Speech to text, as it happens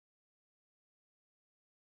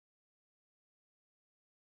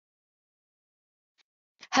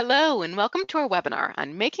Hello, and welcome to our webinar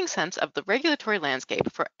on making sense of the regulatory landscape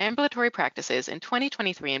for ambulatory practices in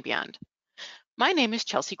 2023 and beyond. My name is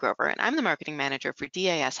Chelsea Grover, and I'm the Marketing Manager for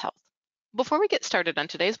DAS Health. Before we get started on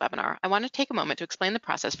today's webinar, I want to take a moment to explain the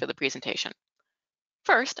process for the presentation.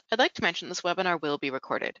 First, I'd like to mention this webinar will be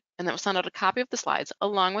recorded, and that we'll send out a copy of the slides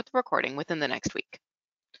along with the recording within the next week.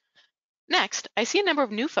 Next, I see a number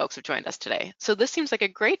of new folks have joined us today, so this seems like a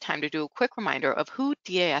great time to do a quick reminder of who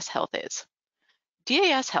DAS Health is.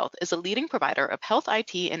 DAS Health is a leading provider of health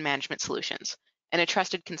IT and management solutions and a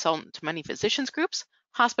trusted consultant to many physicians groups,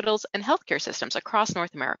 hospitals, and healthcare systems across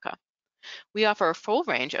North America. We offer a full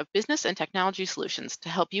range of business and technology solutions to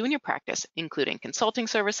help you in your practice, including consulting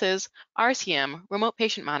services, RCM, remote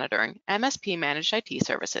patient monitoring, MSP managed IT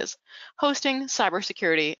services, hosting,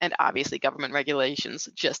 cybersecurity, and obviously government regulations,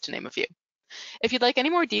 just to name a few. If you'd like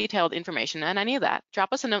any more detailed information on any of that, drop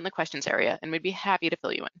us a note in the questions area and we'd be happy to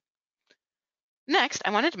fill you in. Next,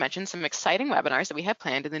 I wanted to mention some exciting webinars that we have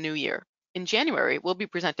planned in the new year. In January, we'll be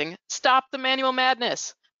presenting Stop the Manual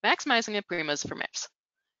Madness, Maximizing the Primas for MIPS.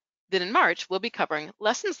 Then in March, we'll be covering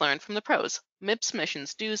Lessons Learned from the Pros, MIPS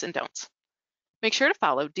Missions Do's and Don'ts. Make sure to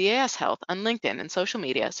follow DAS Health on LinkedIn and social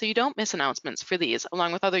media so you don't miss announcements for these,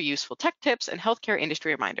 along with other useful tech tips and healthcare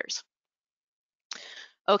industry reminders.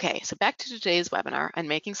 Okay, so back to today's webinar on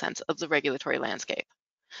making sense of the regulatory landscape.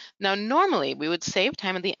 Now, normally we would save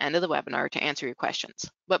time at the end of the webinar to answer your questions,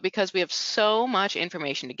 but because we have so much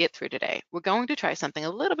information to get through today, we're going to try something a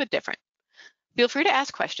little bit different. Feel free to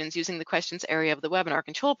ask questions using the questions area of the webinar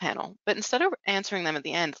control panel, but instead of answering them at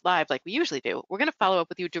the end live like we usually do, we're going to follow up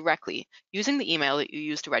with you directly using the email that you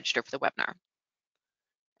used to register for the webinar.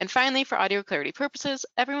 And finally, for audio clarity purposes,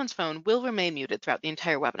 everyone's phone will remain muted throughout the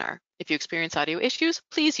entire webinar. If you experience audio issues,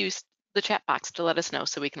 please use the chat box to let us know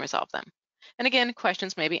so we can resolve them. And again,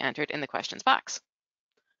 questions may be entered in the questions box.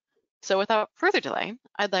 So without further delay,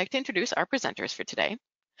 I'd like to introduce our presenters for today.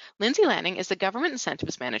 Lindsay Lanning is the Government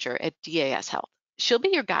Incentives Manager at DAS Health. She'll be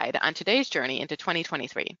your guide on today's journey into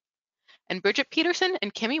 2023. And Bridget Peterson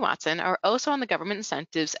and Kimmy Watson are also on the Government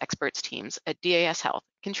Incentives Experts teams at DAS Health,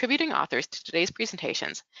 contributing authors to today's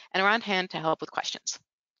presentations and are on hand to help with questions.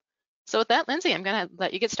 So with that, Lindsay, I'm going to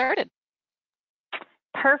let you get started.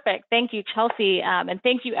 Perfect. Thank you, Chelsea. And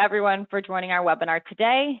thank you, everyone, for joining our webinar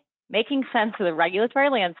today, Making Sense of the Regulatory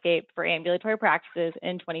Landscape for Ambulatory Practices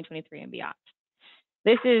in 2023 and Beyond.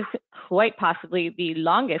 This is quite possibly the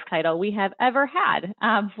longest title we have ever had,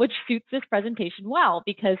 which suits this presentation well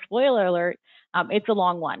because, spoiler alert, it's a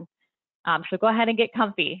long one. So go ahead and get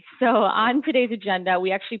comfy. So on today's agenda,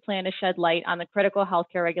 we actually plan to shed light on the critical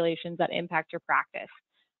healthcare regulations that impact your practice.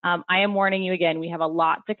 I am warning you again, we have a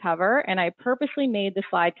lot to cover, and I purposely made the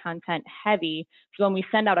slide content heavy, so when we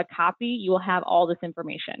send out a copy, you will have all this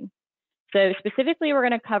information. So specifically, we're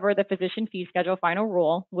going to cover the Physician Fee Schedule Final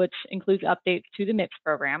Rule, which includes updates to the MIPS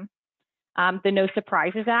program, the No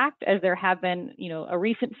Surprises Act, as there have been, a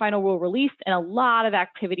recent final rule released and a lot of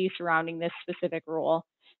activity surrounding this specific rule,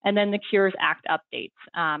 and then the Cures Act updates,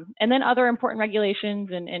 and then other important regulations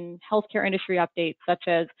and healthcare industry updates, such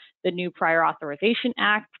as the new Prior Authorization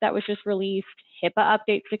Act that was just released, HIPAA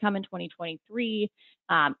updates to come in 2023,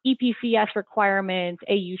 EPCS requirements,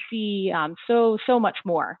 AUC, so much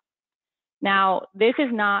more. Now, this is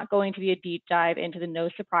not going to be a deep dive into the No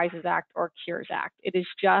Surprises Act or Cures Act. It is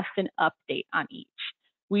just an update on each.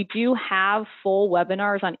 We do have full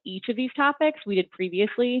webinars on each of these topics. We did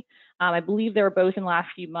previously. I believe they were both in the last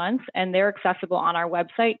few months, and they're accessible on our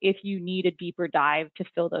website if you need a deeper dive to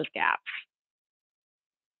fill those gaps.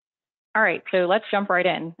 All right, so let's jump right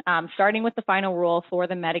in, starting with the final rule for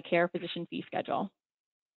the Medicare Physician Fee Schedule.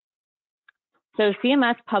 So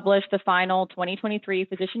CMS published the final 2023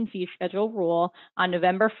 Physician Fee Schedule rule on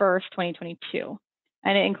November 1st, 2022.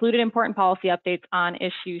 And it included important policy updates on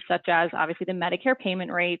issues such as obviously the Medicare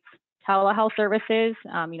payment rates, telehealth services,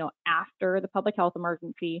 after the public health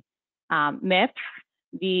emergency, MIPS,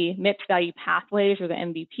 the MIPS value pathways or the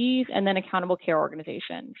MVPs, and then accountable care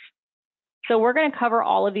organizations. So we're going to cover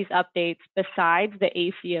all of these updates besides the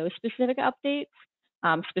ACO specific updates.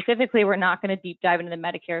 Specifically, we're not going to deep dive into the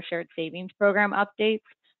Medicare Shared Savings Program updates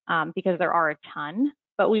because there are a ton,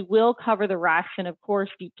 but we will cover the rest and of course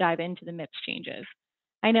deep dive into the MIPS changes.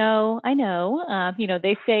 I know,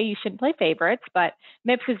 they say you shouldn't play favorites, but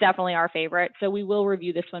MIPS is definitely our favorite, so we will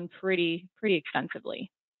review this one pretty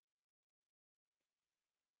extensively.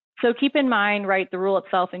 So keep in mind, right, the rule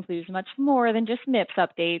itself includes much more than just MIPS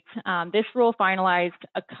updates. This rule finalized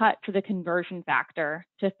a cut to the conversion factor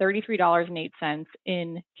to $33.08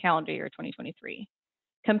 in calendar year 2023,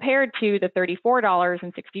 compared to the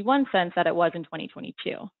 $34.61 that it was in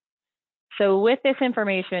 2022. So with this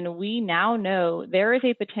information, we now know there is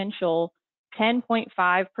a potential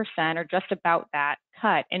 10.5% or just about that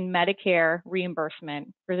cut in Medicare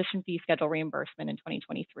reimbursement, physician fee schedule reimbursement in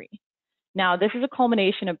 2023. Now, this is a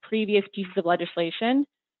culmination of previous pieces of legislation.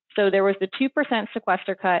 So there was the 2%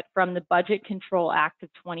 sequester cut from the Budget Control Act of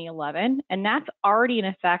 2011, and that's already in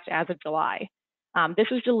effect as of July. This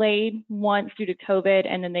was delayed once due to COVID,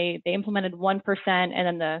 and then they implemented 1%,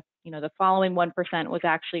 and then the following 1% was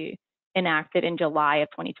actually enacted in July of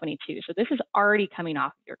 2022. So this is already coming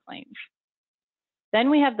off of your claims. Then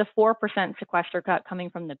we have the 4% sequester cut coming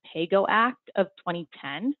from the PAYGO Act of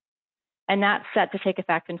 2010, and that's set to take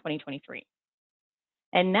effect in 2023.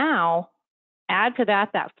 And now, add to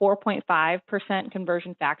that 4.5%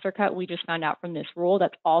 conversion factor cut we just found out from this rule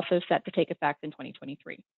that's also set to take effect in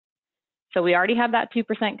 2023. So we already have that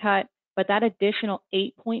 2% cut, but that additional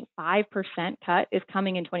 8.5% cut is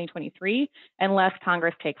coming in 2023 unless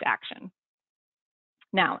Congress takes action.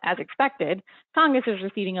 Now, as expected, Congress is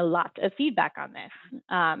receiving a lot of feedback on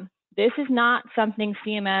this. This is not something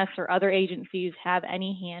CMS or other agencies have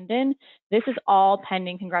any hand in. This is all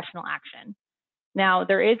pending congressional action. Now,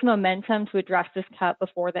 there is momentum to address this cut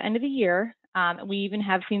before the end of the year. We even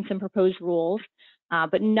have seen some proposed rules,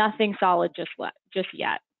 but nothing solid just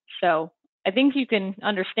yet. So I think you can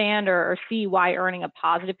understand or see why earning a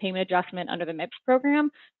positive payment adjustment under the MIPS program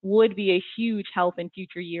would be a huge help in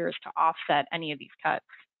future years to offset any of these cuts.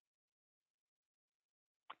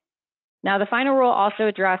 Now, the final rule also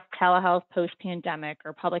addressed telehealth post-pandemic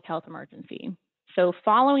or public health emergency. So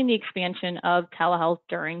following the expansion of telehealth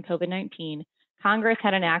during COVID-19, Congress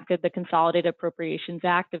had enacted the Consolidated Appropriations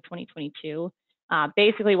Act of 2022.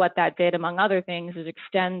 Basically what that did, among other things, is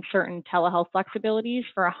extend certain telehealth flexibilities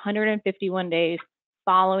for 151 days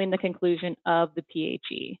following the conclusion of the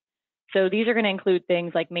PHE. So these are going to include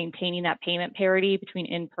things like maintaining that payment parity between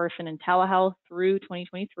in-person and telehealth through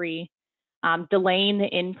 2023, delaying the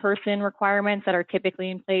in-person requirements that are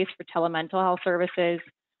typically in place for telemental health services,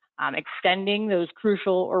 extending those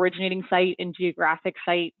crucial originating site and geographic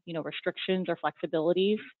site, restrictions or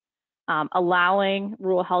flexibilities, allowing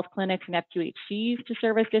rural health clinics and FQHCs to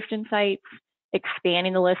serve as distant sites,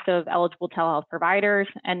 expanding the list of eligible telehealth providers,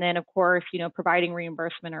 and then, of course, providing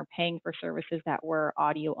reimbursement or paying for services that were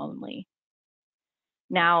audio only.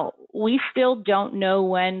 Now, we still don't know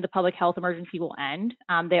when the public health emergency will end.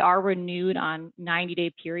 They are renewed on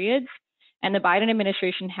 90-day periods, and the Biden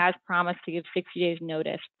administration has promised to give 60 days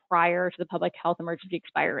notice prior to the public health emergency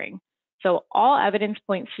expiring. So all evidence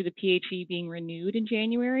points to the PHE being renewed in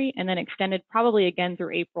January and then extended probably again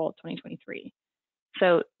through April of 2023.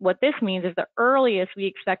 So what this means is the earliest we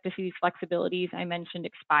expect to see these flexibilities I mentioned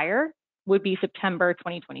expire would be September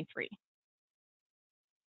 2023.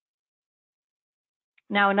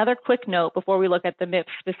 Now, another quick note before we look at the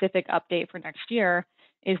MIPS specific update for next year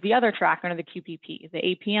is the other track under the QPP, the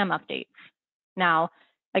APM updates. Now,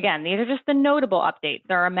 again, these are just the notable updates.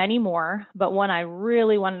 There are many more, but one I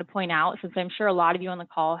really wanted to point out, since I'm sure a lot of you on the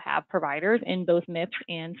call have providers in both MIPS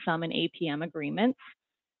and some in APM agreements,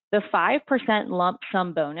 the 5% lump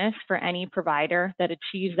sum bonus for any provider that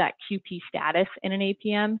achieves that QP status in an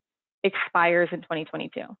APM expires in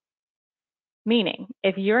 2022. Meaning,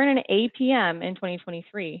 if you're in an APM in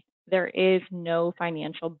 2023, there is no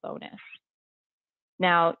financial bonus.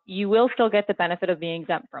 Now, you will still get the benefit of being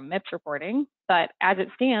exempt from MIPS reporting, but as it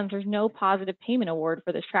stands, there's no positive payment award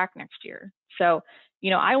for this track next year. So,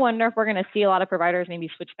 I wonder if we're going to see a lot of providers maybe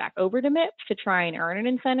switch back over to MIPS to try and earn an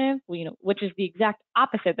incentive, which is the exact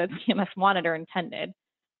opposite that CMS wanted or intended.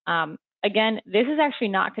 Again, this is actually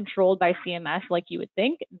not controlled by CMS like you would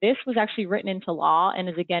think. This was actually written into law and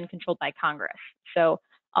is again controlled by Congress. So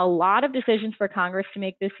a lot of decisions for Congress to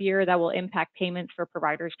make this year that will impact payments for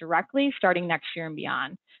providers directly starting next year and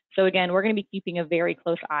beyond. So again, we're going to be keeping a very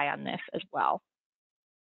close eye on this as well.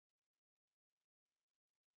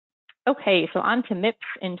 Okay, so on to MIPS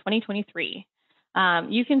in 2023.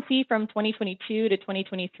 You can see from 2022 to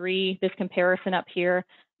 2023, this comparison up here,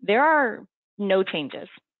 there are no changes.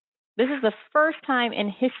 This is the first time in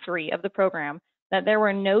history of the program that there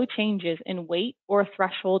were no changes in weight or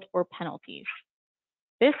threshold or penalties.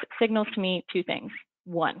 This signals to me two things.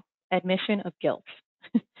 One, admission of guilt.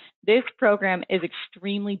 This program is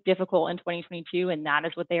extremely difficult in 2022, and that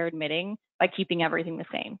is what they are admitting by keeping everything the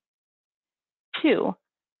same. Two,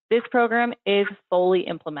 this program is fully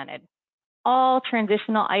implemented. All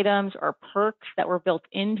transitional items or perks that were built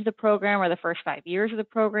into the program or the first 5 years of the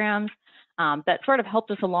programs that sort of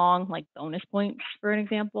helped us along, like bonus points, for an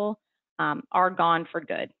example, are gone for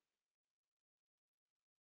good.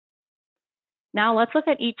 Now let's look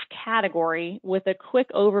at each category with a quick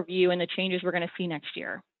overview and the changes we're going to see next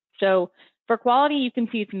year. So For quality, you can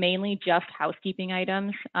see it's mainly just housekeeping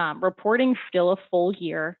items. Reporting still a full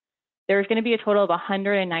year. There's going to be a total of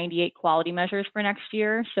 198 quality measures for next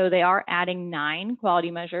year. So they are adding 9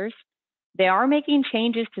 quality measures. They are making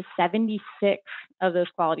changes to 76 of those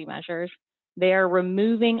quality measures. They are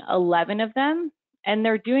removing 11 of them, and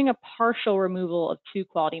they're doing a partial removal of 2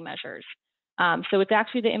 quality measures. So it's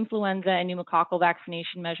actually the influenza and pneumococcal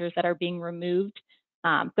vaccination measures that are being removed.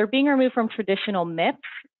 They're being removed from traditional MIPS,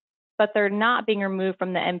 but they're not being removed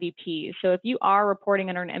from the MVP. So if you are reporting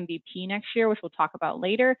under an MVP next year, which we'll talk about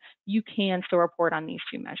later, you can still report on these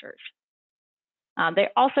 2 measures. They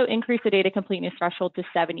also increased the data completeness threshold to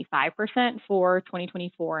 75% for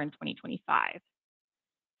 2024 and 2025.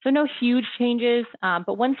 So no huge changes,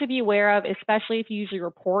 but ones to be aware of, especially if you usually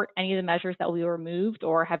report any of the measures that will be removed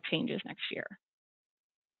or have changes next year.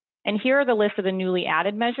 And here are the list of the newly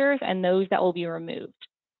added measures and those that will be removed.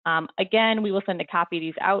 Again, we will send a copy of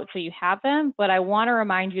these out so you have them, but I want to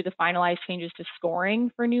remind you the finalized changes to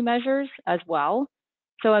scoring for new measures as well.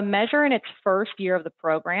 So a measure in its first year of the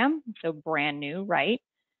program, so brand new, right,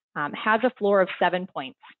 has a floor of 7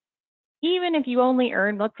 points. Even if you only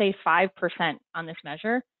earn, let's say 5% on this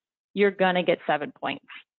measure, you're going to get 7 points.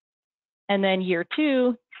 And then year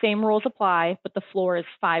 2, same rules apply, but the floor is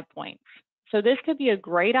 5 points. So this could be a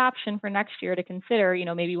great option for next year to consider,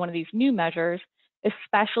 maybe one of these new measures,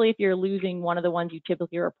 especially if you're losing one of the ones you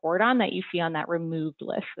typically report on that you see on that removed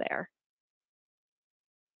list there.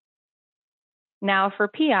 Now for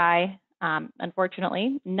PI,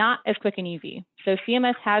 unfortunately, not as quick and easy. So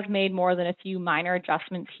CMS has made more than a few minor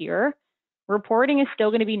adjustments here. Reporting is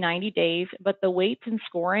still going to be 90 days, but the weights and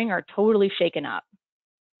scoring are totally shaken up.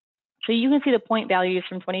 So you can see the point values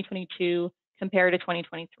from 2022 compared to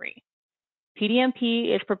 2023.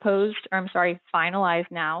 PDMP is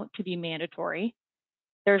finalized now to be mandatory.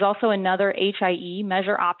 There's also another HIE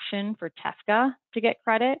measure option for TESCA to get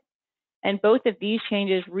credit. And both of these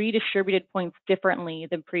changes redistributed points differently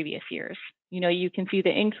than previous years. You can see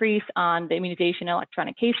the increase on the immunization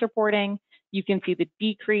electronic case reporting. You can see the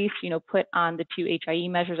decrease, put on the 2 HIE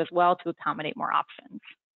measures as well to accommodate more options.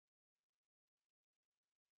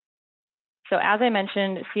 So as I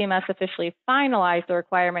mentioned, CMS officially finalized the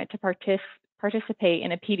requirement to participate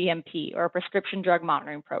in a PDMP, or a prescription drug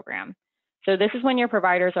monitoring program. So this is when your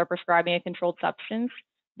providers are prescribing a controlled substance.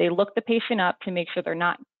 They look the patient up to make sure they're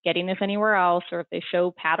not getting this anywhere else, or if they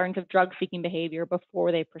show patterns of drug-seeking behavior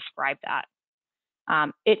before they prescribe that.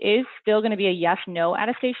 It is still going to be a yes/no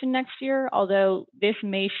attestation next year, although this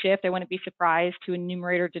may shift, I wouldn't be surprised, to a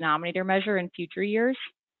numerator-denominator measure in future years.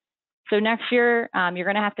 So next year, you're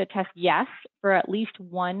going to have to test yes for at least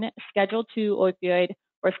one Schedule II opioid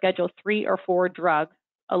or Schedule III or IV drug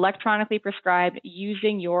electronically prescribed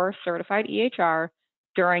using your certified EHR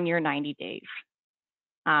during your 90 days.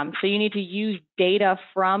 So you need to use data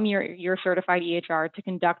from your certified EHR to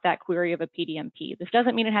conduct that query of a PDMP. This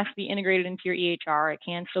doesn't mean it has to be integrated into your EHR. It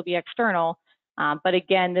can still be external. But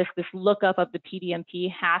again, this lookup of the PDMP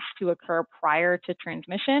has to occur prior to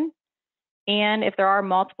transmission. And if there are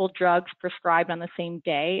multiple drugs prescribed on the same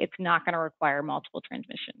day, it's not going to require multiple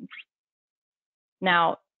transmissions.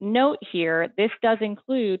 Now, note here, this does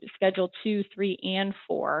include Schedule II, III, and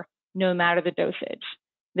IV, no matter the dosage.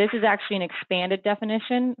 This is actually an expanded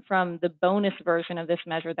definition from the bonus version of this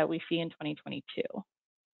measure that we see in 2022.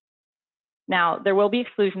 Now, there will be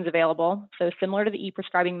exclusions available. So similar to the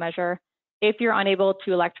e-prescribing measure, if you're unable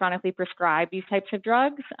to electronically prescribe these types of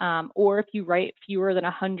drugs, or if you write fewer than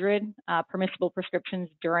 100 permissible prescriptions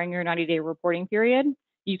during your 90-day reporting period,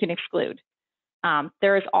 you can exclude.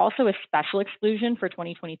 There is also a special exclusion for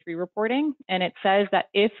 2023 reporting, and it says that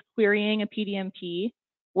if querying a PDMP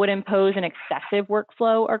would impose an excessive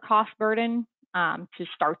workflow or cost burden to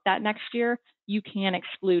start that next year, you can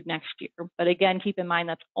exclude next year. But again, keep in mind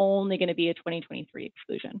that's only going to be a 2023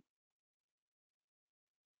 exclusion.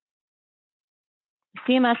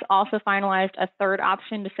 CMS also finalized a third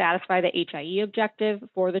option to satisfy the HIE objective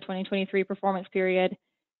for the 2023 performance period.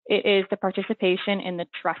 It is the participation in the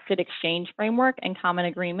Trusted Exchange Framework and Common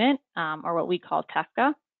Agreement, or what we call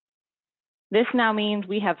TESCA. This now means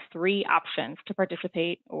we have 3 options to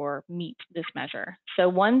participate or meet this measure. So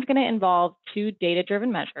one's going to involve 2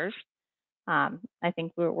 data-driven measures. I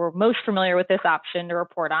think we're most familiar with this option to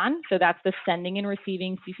report on. So that's the sending and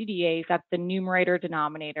receiving CCDAs. That's the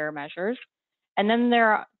numerator-denominator measures. And then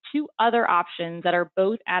there are 2 other options that are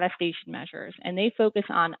both attestation measures, and they focus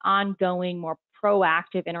on ongoing, more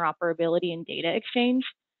proactive interoperability and data exchange,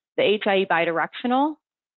 the HIE bidirectional,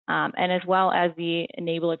 and as well as the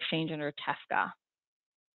enable exchange under TESCA.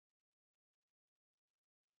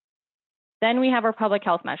 Then we have our public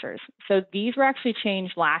health measures. So these were actually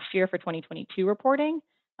changed last year for 2022 reporting.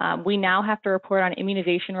 We now have to report on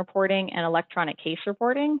immunization reporting and electronic case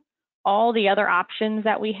reporting. All the other options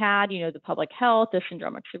that we had, the public health, the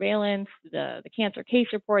syndromic surveillance, the cancer case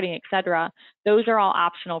reporting, et cetera, those are all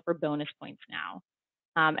optional for bonus points now.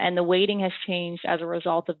 And the weighting has changed as a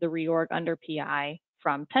result of the reorg under PI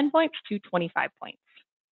from 10 points to 25 points.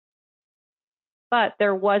 But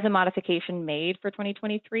there was a modification made for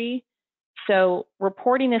 2023. So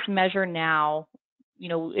reporting this measure now,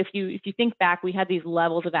 if you think back, we had these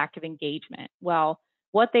levels of active engagement. Well,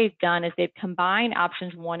 what they've done is they've combined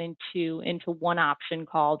options 1 and 2 into one option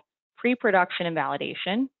called pre-production and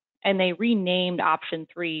validation, and they renamed option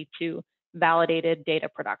 3 to validated data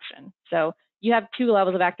production. So you have 2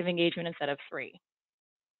 levels of active engagement instead of 3.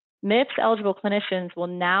 MIPS eligible clinicians will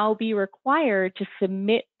now be required to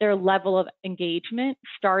submit their level of engagement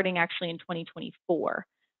starting actually in 2024.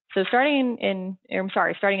 So starting in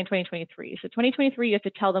 2023. So 2023, you have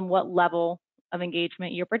to tell them what level of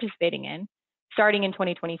engagement you're participating in. Starting in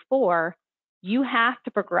 2024, you have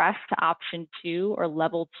to progress to option 2 or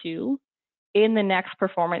level 2 in the next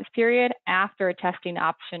performance period after attesting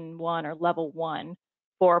option 1 or level 1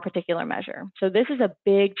 for a particular measure. So this is a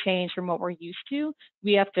big change from what we're used to.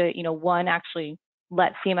 We have to, 1, actually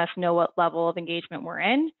let CMS know what level of engagement we're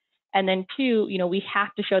in. And then 2, we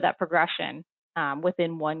have to show that progression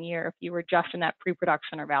within 1 year if you were just in that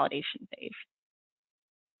pre-production or validation phase.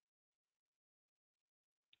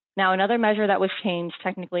 Now, another measure that was changed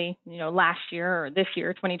technically, last year or this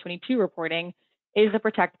year, 2022 reporting, is the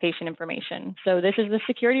protect patient information. So this is the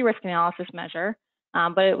security risk analysis measure,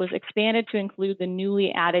 but it was expanded to include the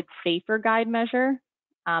newly added safer guide measure.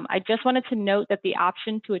 I just wanted to note that the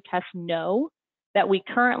option to attest no that we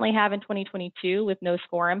currently have in 2022 with no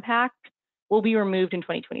score impact will be removed in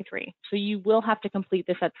 2023. So you will have to complete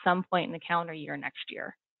this at some point in the calendar year next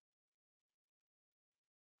year.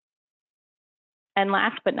 And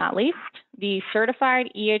last but not least, the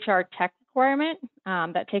certified EHR tech requirement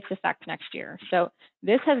that takes effect next year. So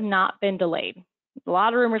this has not been delayed. A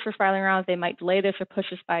lot of rumors were spiraling around they might delay this or push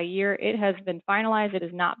this by a year. It has been finalized. It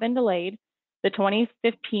has not been delayed. The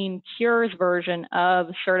 2015 Cures version of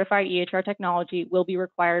certified EHR technology will be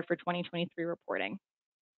required for 2023 reporting.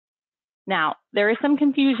 Now, there is some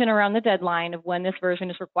confusion around the deadline of when this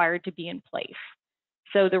version is required to be in place.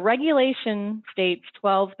 So the regulation states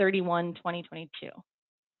 12/31/2022.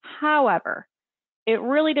 However, it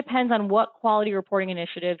really depends on what quality reporting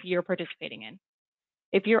initiative you're participating in.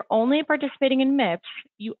 If you're only participating in MIPS,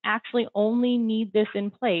 you actually only need this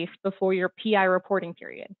in place before your PI reporting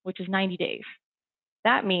period, which is 90 days.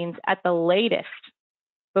 That means at the latest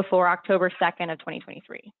before October 2nd of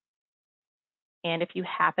 2023. And if you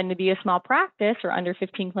happen to be a small practice or under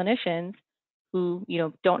 15 clinicians who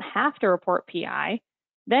don't have to report PI,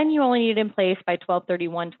 then you only need it in place by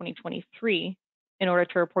 12/31/2023 in order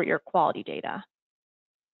to report your quality data.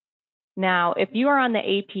 Now, if you are on the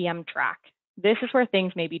APM track, this is where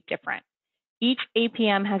things may be different. Each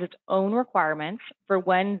APM has its own requirements for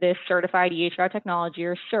when this certified EHR technology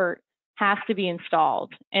or CERT has to be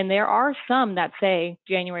installed. And there are some that say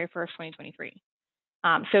January 1st, 2023.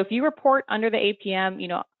 So if you report under the APM,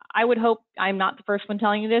 I would hope I'm not the first one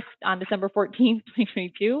telling you this on December 14th,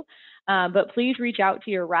 2022, but please reach out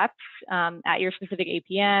to your reps at your specific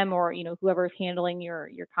APM or whoever is handling your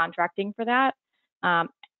contracting for that.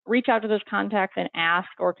 Reach out to those contacts and ask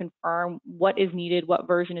or confirm what is needed, what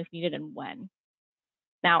version is needed, and when.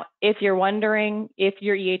 Now, if you're wondering if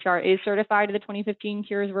your EHR is certified to the 2015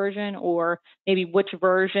 Cures version, or maybe which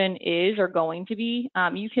version is or going to be,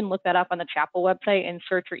 you can look that up on the Chapel website and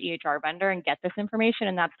search your EHR vendor and get this information,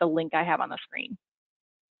 and that's the link I have on the screen.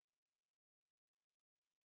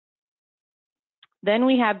 Then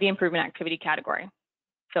we have the improvement activity category.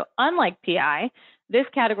 So unlike PI, this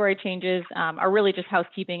category changes are really just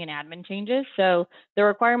housekeeping and admin changes. So the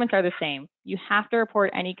requirements are the same. You have to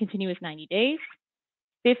report any continuous 90 days.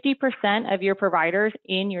 50% of your providers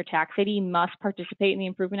in your tax ID must participate in the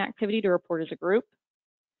improvement activity to report as a group.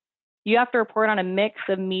 You have to report on a mix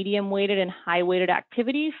of medium-weighted and high-weighted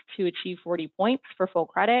activities to achieve 40 points for full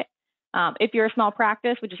credit. If you're a small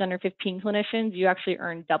practice, which is under 15 clinicians, you actually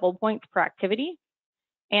earn double points per activity.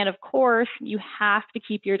 And of course, you have to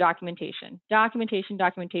keep your documentation. Documentation.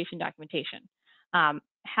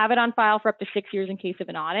 Have it on file for up to 6 years in case of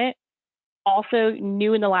an audit. Also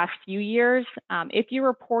new in the last few years, if you're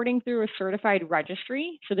reporting through a certified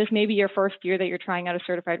registry, so this may be your first year that you're trying out a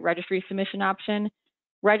certified registry submission option,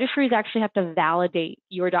 registries actually have to validate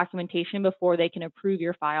your documentation before they can approve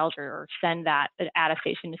your files or send that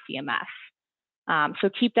attestation to CMS. So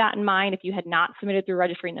keep that in mind. If you had not submitted through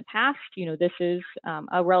registry in the past, this is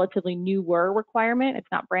a relatively newer requirement.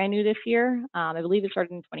 It's not brand new this year. I believe it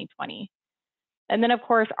started in 2020. And then, of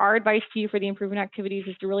course, our advice to you for the improvement activities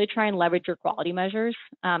is to really try and leverage your quality measures.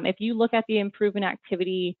 If you look at the improvement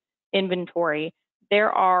activity inventory,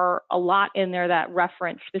 there are a lot in there that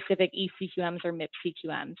reference specific ECQMs or MIPS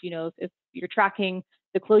CQMs. If you're tracking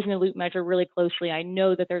the closing the loop measure really closely, I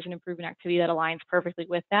know that there's an improvement activity that aligns perfectly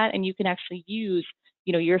with that, and you can actually use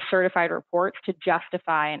your certified reports to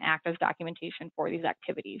justify and act as documentation for these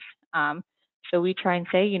activities. So we try and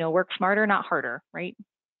say, work smarter, not harder, right?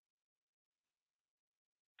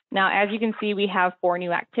 Now, as you can see, we have 4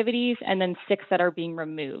 new activities and then 6 that are being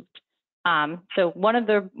removed. So one of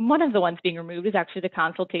the ones being removed is actually the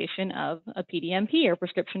consultation of a PDMP, or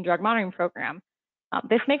prescription drug monitoring program.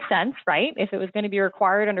 This makes sense, right? If it was going to be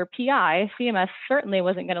required under PI, CMS certainly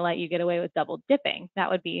wasn't going to let you get away with double dipping. That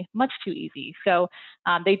would be much too easy. So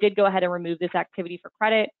they did go ahead and remove this activity for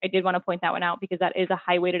credit. I did want to point that one out because that is a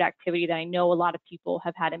high-weighted activity that I know a lot of people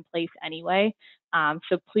have had in place anyway.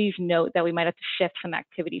 So please note that we might have to shift some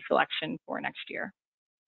activity selection for next year.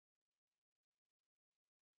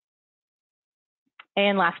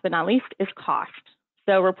 And last but not least is cost.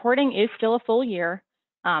 So reporting is still a full year.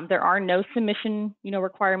 There are no submission,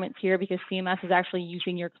 requirements here because CMS is actually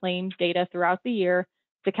using your claims data throughout the year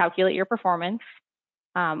to calculate your performance.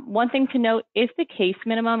 One thing to note, if the case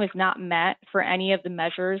minimum is not met for any of the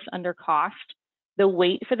measures under cost, the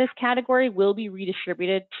weight for this category will be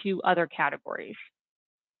redistributed to other categories.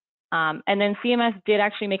 And then CMS did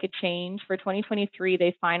actually make a change for 2023.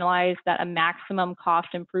 They finalized that a maximum cost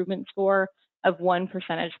improvement score of 1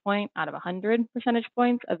 percentage point out of 100 percentage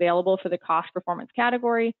points available for the cost performance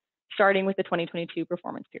category, starting with the 2022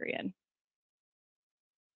 performance period.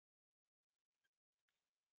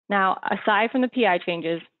 Now, aside from the PI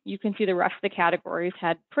changes, you can see the rest of the categories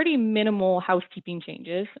had pretty minimal housekeeping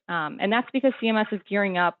changes. And that's because CMS is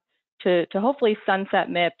gearing up to hopefully sunset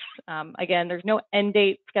MIPS. Again, there's no end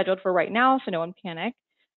date scheduled for right now, so no one panic.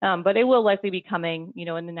 But it will likely be coming,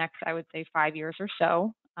 in the next, I would say, 5 years or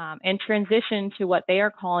so, and transition to what they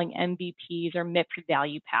are calling MVPs, or MIPS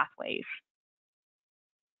value pathways.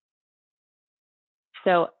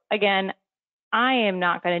 So again, I am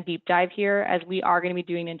not going to deep dive here, as we are going to be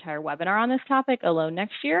doing an entire webinar on this topic alone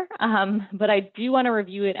next year. But I do want to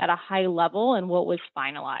review it at a high level and what was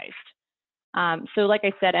finalized. So like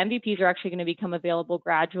I said, MVPs are actually going to become available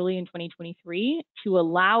gradually in 2023 to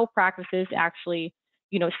allow practices to actually,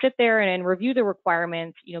 sit there and review the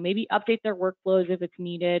requirements, maybe update their workflows if it's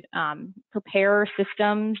needed, prepare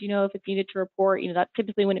systems, if it's needed to report. That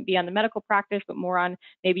typically wouldn't be on the medical practice, but more on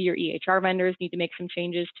maybe your EHR vendors need to make some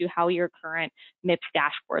changes to how your current MIPS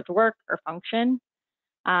dashboards work or function.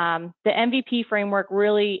 The MVP framework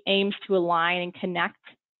really aims to align and connect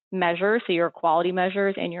measures, so your quality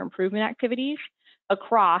measures and your improvement activities,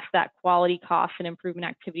 across that quality, cost, and improvement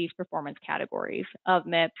activities performance categories of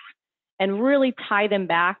MIPS, and really tie them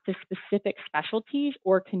back to specific specialties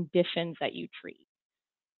or conditions that you treat.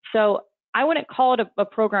 So I wouldn't call it a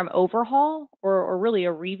program overhaul or really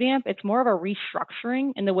a revamp. It's more of a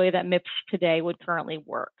restructuring in the way that MIPS today would currently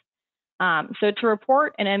work. So to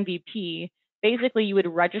report an MVP, basically you would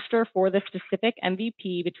register for the specific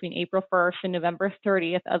MVP between April 1st and November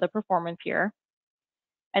 30th of the performance year.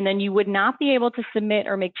 And then you would not be able to submit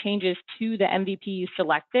or make changes to the MVP you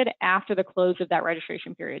selected after the close of that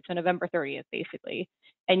registration period, so November 30th, basically.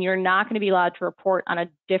 And you're not going to be allowed to report on a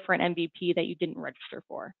different MVP that you didn't register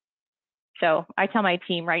for. So I tell my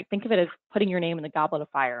team, right, think of it as putting your name in the goblet of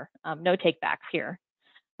fire. No takebacks here.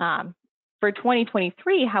 For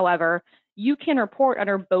 2023, however, you can report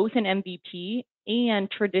under both an MVP and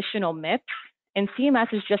traditional MIPS, and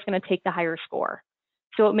CMS is just going to take the higher score.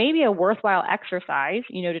 So it may be a worthwhile exercise,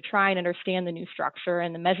 to try and understand the new structure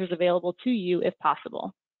and the measures available to you if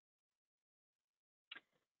possible.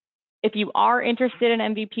 If you are interested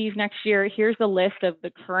in MVPs next year, here's the list of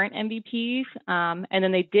the current MVPs. And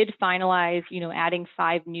then they did finalize, adding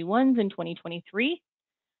 5 new ones in 2023.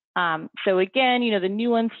 So again, the new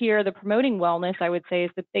ones here, the promoting wellness, I would say,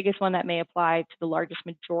 is the biggest one that may apply to the largest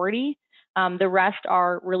majority. The rest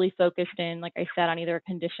are really focused in, like I said, on either a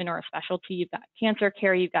condition or a specialty. You've got cancer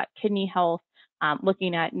care, you've got kidney health,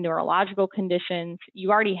 looking at neurological conditions.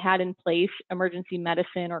 You already had in place emergency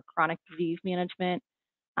medicine or chronic disease management.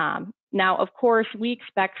 Now, of course, we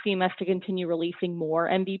expect CMS to continue releasing more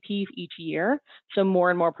MVPs each year, so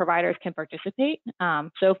more and more providers can participate.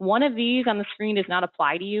 So if one of these on the screen does not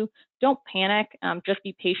apply to you, don't panic, just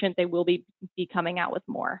be patient. They will be coming out with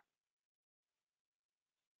more.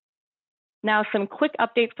 Now, some quick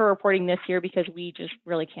updates for reporting this year because we just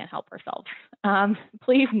really can't help ourselves.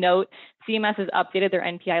 Please note, CMS has updated their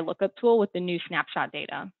NPI lookup tool with the new snapshot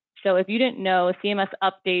data. So if you didn't know, CMS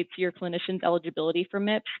updates your clinician's eligibility for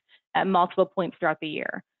MIPS at multiple points throughout the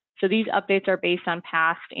year. So these updates are based on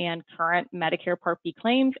past and current Medicare Part B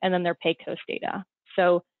claims and then their pay coast data.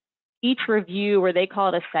 So each review, or they call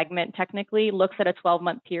it a segment technically, looks at a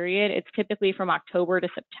 12-month period. It's typically from October to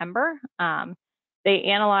September. They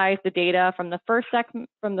analyze the data from the first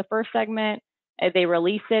segment, they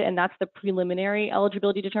release it, and that's the preliminary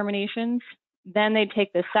eligibility determinations. Then they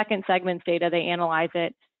take the second segment's data, they analyze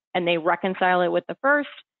it, and they reconcile it with the first,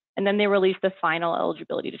 and then they release the final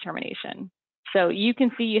eligibility determination. So you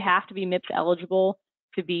can see you have to be MIPS eligible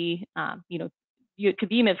to be, to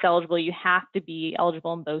be MIPS eligible, you have to be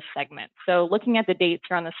eligible in both segments. So looking at the dates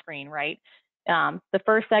here on the screen, right? The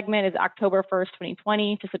first segment is October 1st,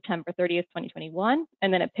 2020 to September 30th, 2021,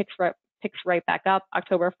 and then it picks right back up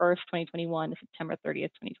October 1st, 2021 to September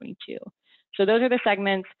 30th, 2022. So those are the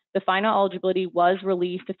segments. The final eligibility was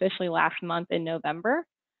released officially last month in November.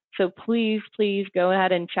 So please go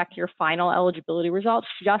ahead and check your final eligibility results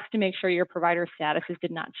just to make sure your provider statuses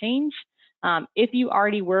did not change. If you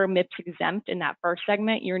already were MIPS exempt in that first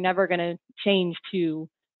segment, you're never going to change to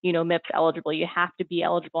MIPS eligible. You have to be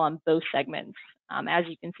eligible on both segments, as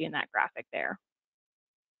you can see in that graphic there.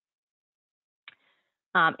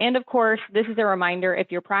 And of course, this is a reminder,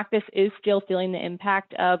 if your practice is still feeling the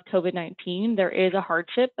impact of COVID-19, there is a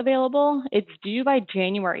hardship available. It's due by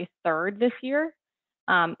January 3rd this year.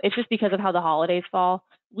 It's just because of how the holidays fall.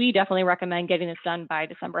 We definitely recommend getting this done by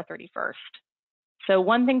December 31st. So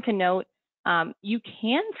one thing to note, you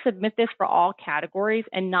can submit this for all categories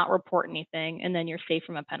and not report anything, and then you're safe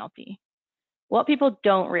from a penalty. What people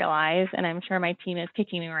don't realize, and I'm sure my team is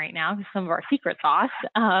kicking me right now because some of our secret sauce,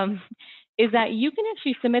 is that you can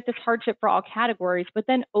actually submit this hardship for all categories, but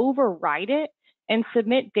then override it and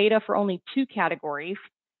submit data for only 2 categories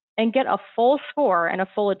and get a full score and a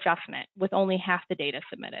full adjustment with only half the data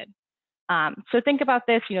submitted. So think about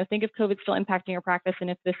this, think if COVID's still impacting your practice and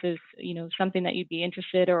if this is, something that you'd be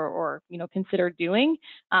interested or consider doing,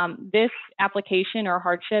 this application or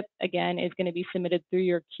hardship, again, is going to be submitted through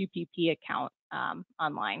your QPP account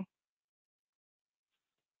online.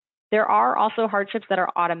 There are also hardships that are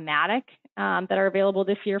automatic that are available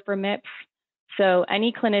this year for MIPS. So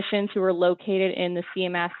any clinicians who are located in the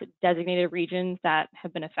CMS designated regions that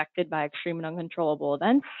have been affected by extreme and uncontrollable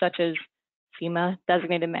events, such as FEMA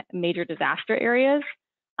designated major disaster areas,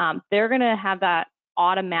 they're going to have that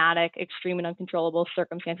automatic extreme and uncontrollable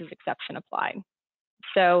circumstances exception applied.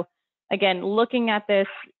 So again, looking at this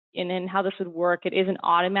and how this would work, it is an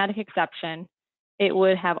automatic exception. It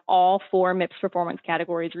would have all 4 MIPS performance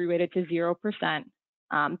categories re-rated to 0%.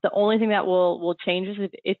 The only thing that will change is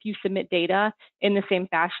if you submit data in the same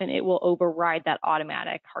fashion, it will override that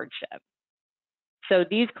automatic hardship. So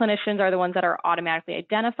these clinicians are the ones that are automatically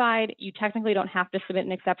identified. You technically don't have to submit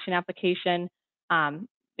an exception application.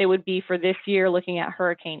 It would be for this year looking at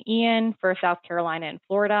Hurricane Ian for South Carolina and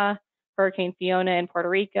Florida, Hurricane Fiona in Puerto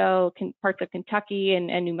Rico, parts of Kentucky and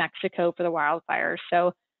New Mexico for the wildfires.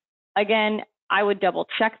 So again, I would double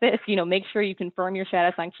check this, make sure you confirm your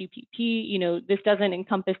status on QPP. This doesn't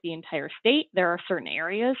encompass the entire state. There are certain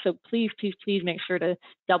areas. So please make sure to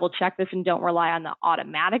double check this and don't rely on the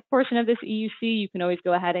automatic portion of this EUC. You can always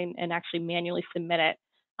go ahead and actually manually submit it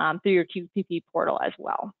through your QPP portal as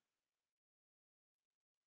well.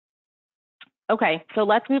 Okay, so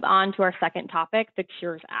let's move on to our second topic, the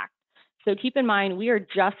Cures Act. So keep in mind, we are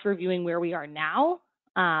just reviewing where we are now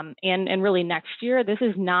and really next year. This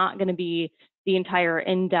is not going to be the entire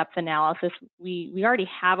in-depth analysis. We already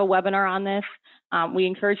have a webinar on this. We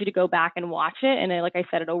encourage you to go back and watch it. And like I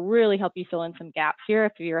said, it'll really help you fill in some gaps here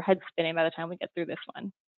if your head's spinning by the time we get through this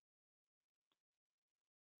one.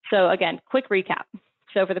 So again, quick recap.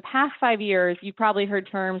 So for the past 5 years, you've probably heard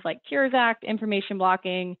terms like Cures Act, information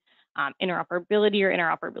blocking, interoperability or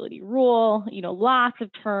interoperability rule, lots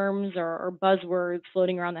of terms or buzzwords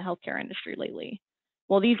floating around the healthcare industry lately.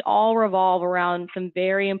 Well, these all revolve around some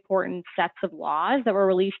very important sets of laws that were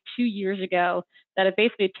released 2 years ago that have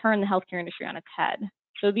basically turned the healthcare industry on its head.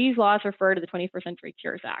 So these laws refer to the 21st Century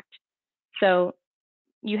Cures Act. So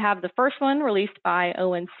you have the first one released by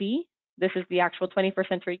ONC. This is the actual 21st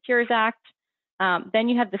Century Cures Act. Then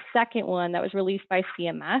you have the second one that was released by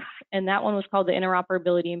CMS, and that one was called the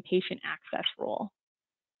Interoperability and Patient Access Rule.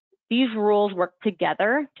 These rules work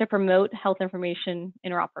together to promote health information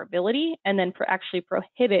interoperability and then actually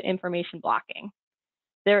prohibit information blocking.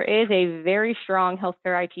 There is a very strong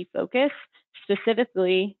healthcare IT focus,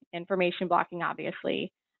 specifically information blocking,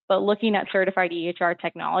 obviously, but looking at certified EHR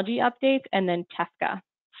technology updates and then TEFCA.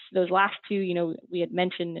 Those last two, we had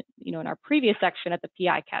mentioned, in our previous section at the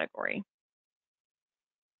PI category.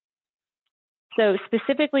 So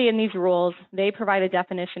specifically in these rules, they provide a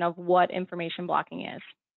definition of what information blocking is.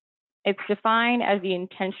 It's defined as the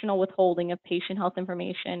intentional withholding of patient health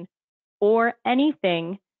information or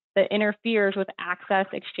anything that interferes with access,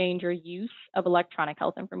 exchange, or use of electronic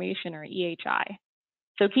health information, or EHI.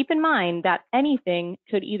 So keep in mind that anything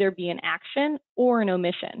could either be an action or an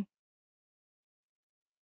omission.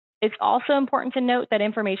 It's also important to note that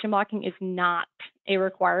information blocking is not a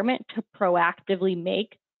requirement to proactively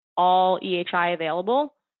make all EHI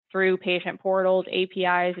available through patient portals,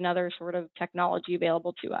 APIs, and other sort of technology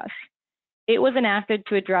available to us. It was enacted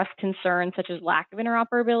to address concerns such as lack of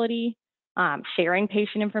interoperability, sharing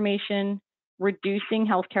patient information, reducing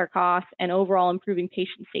healthcare costs, and overall improving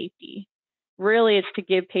patient safety. Really, it's to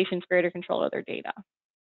give patients greater control of their data.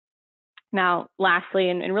 Now,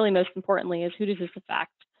 lastly, and really most importantly, is who does this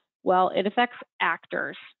affect? Well, it affects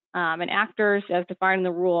actors. And actors, as defined in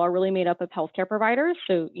the rule, are really made up of healthcare providers.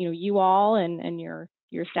 So, you all and your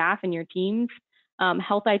staff and your teams,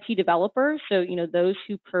 health IT developers. So, those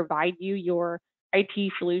who provide you your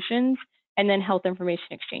IT solutions, and then health information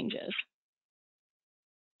exchanges.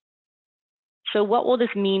 So what will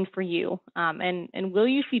this mean for you? And will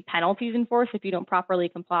you see penalties enforced if you don't properly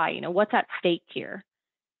comply? What's at stake here?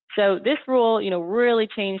 So this rule, really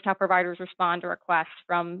changed how providers respond to requests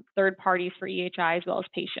from third parties for EHI as well as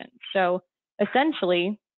patients. So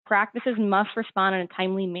essentially, practices must respond in a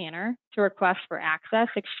timely manner to requests for access,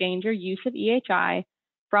 exchange, or use of EHI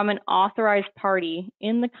from an authorized party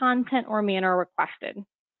in the content or manner requested,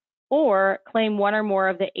 or claim one or more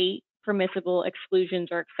of the 8 permissible exclusions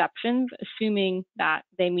or exceptions, assuming that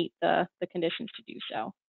they meet the conditions to do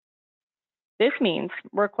so. This means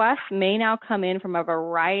requests may now come in from a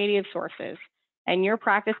variety of sources, and your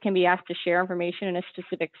practice can be asked to share information in a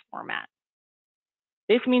specific format.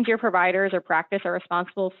 This means your providers or practice are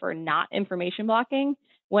responsible for not information blocking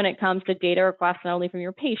when it comes to data requests, not only from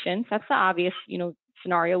your patients, that's the obvious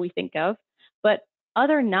scenario we think of, but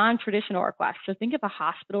other non-traditional requests. So think if a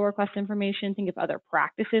hospital requests information, think if other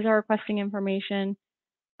practices are requesting information,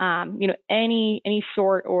 any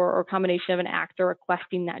sort or combination of an actor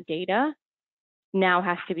requesting that data now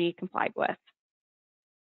has to be complied with.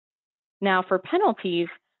 Now for penalties,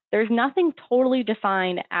 there's nothing totally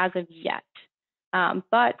defined as of yet,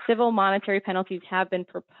 but civil monetary penalties have been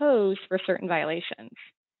proposed for certain violations.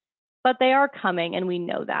 But they are coming, and we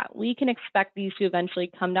know that. We can expect these to eventually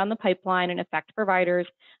come down the pipeline and affect providers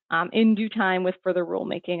in due time with further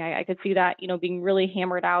rulemaking. I could see that being really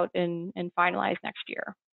hammered out and finalized next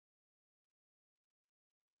year.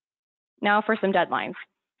 Now for some deadlines.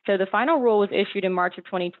 So the final rule was issued in March of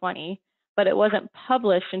 2020, but it wasn't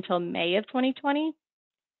published until May of 2020.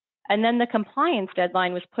 And then the compliance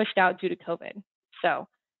deadline was pushed out due to COVID. So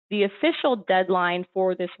the official deadline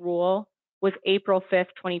for this rule was April 5th,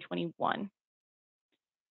 2021.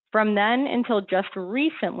 From then until just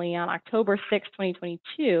recently, on October 6th,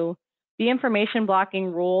 2022, the information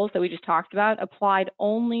blocking rules that we just talked about applied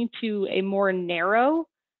only to a more narrow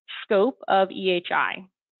scope of EHI.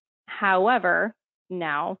 However,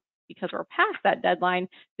 now, because we're past that deadline,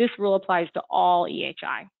 this rule applies to all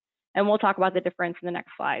EHI. And we'll talk about the difference in the next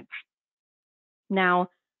slides. Now,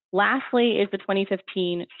 lastly is the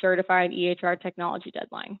 2015 Certified EHR Technology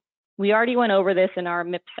deadline. We already went over this in our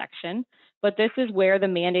MIPS section, but this is where the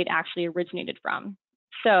mandate actually originated from.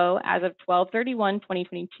 So as of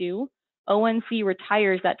 12/31/2022, ONC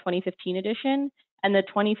retires that 2015 edition, and the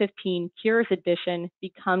 2015 Cures edition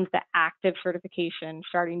becomes the active certification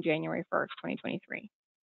starting January 1st, 2023.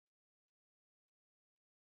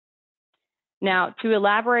 Now, to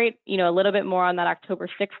elaborate, a little bit more on that October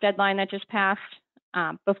 6th deadline that just passed,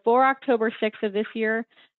 before October 6th of this year,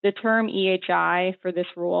 the term EHI for this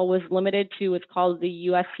rule was limited to what's called the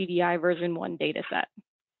US CDI version 1 dataset.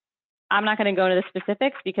 I'm not going to go into the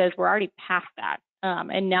specifics because we're already past that.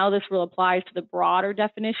 And now this rule applies to the broader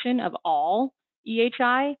definition of all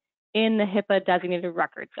EHI in the HIPAA designated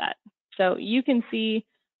record set. So you can see,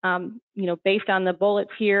 based on the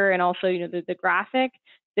bullets here and also, the graphic,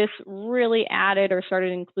 this really added or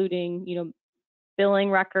started including, billing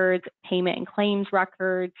records, payment and claims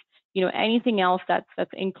records, anything else that's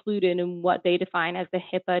included in what they define as the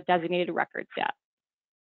HIPAA designated record set.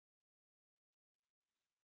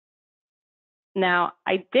 Now,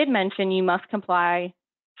 I did mention you must comply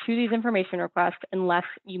to these information requests unless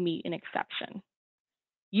you meet an exception.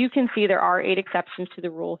 You can see there are 8 exceptions to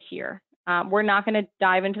the rule here. We're not going to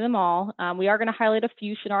dive into them all. We are going to highlight a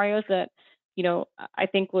few scenarios that I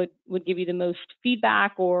think would give you the most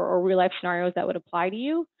feedback or real life scenarios that would apply to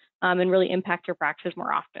you and really impact your practice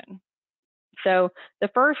more often. So the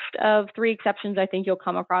first of 3 exceptions I think you'll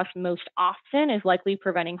come across most often is likely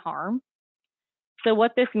preventing harm. So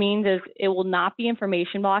what this means is it will not be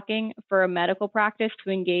information blocking for a medical practice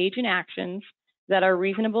to engage in actions that are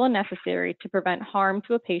reasonable and necessary to prevent harm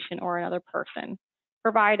to a patient or another person,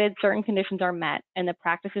 provided certain conditions are met and the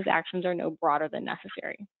practice's actions are no broader than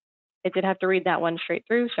necessary. I did have to read that one straight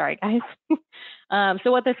through, sorry guys.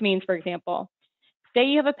 So what this means, for example, say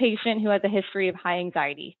you have a patient who has a history of high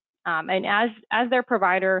anxiety, and as their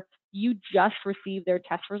provider, you just received their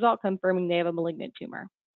test result confirming they have a malignant tumor.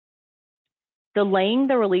 Delaying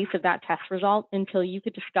the release of that test result until you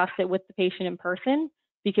could discuss it with the patient in person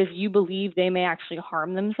because you believe they may actually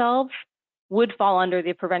harm themselves would fall under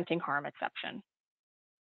the preventing harm exception.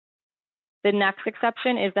 The next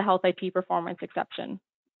exception is the health IT performance exception.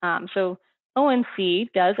 So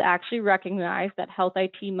ONC does actually recognize that health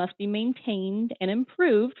IT must be maintained and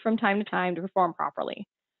improved from time to time to perform properly.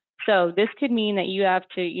 So this could mean that you have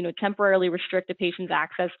to, temporarily restrict a patient's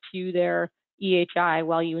access to their EHI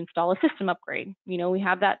while you install a system upgrade. We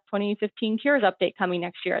have that 2015 Cures update coming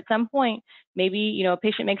next year. At some point, maybe, a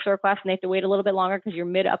patient makes a request and they have to wait a little bit longer because you're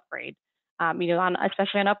mid-upgrade.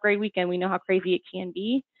 Especially on upgrade weekend, we know how crazy it can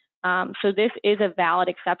be. So this is a valid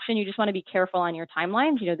exception. You just want to be careful on your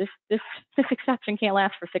timelines. This exception can't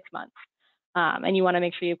last for 6 months, and you want to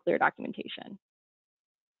make sure you have clear documentation.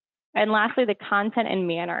 And lastly, the content and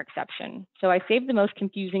manner exception. So I saved the most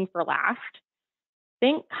confusing for last.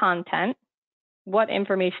 Think content, what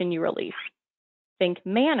information you release. Think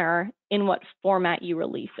manner, in what format you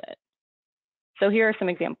release it. So here are some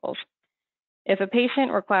examples. If a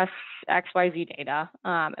patient requests XYZ data,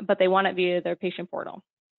 but they want it via their patient portal,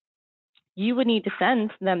 you would need to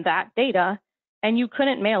send them that data and you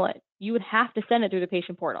couldn't mail it. You would have to send it through the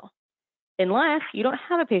patient portal. Unless you don't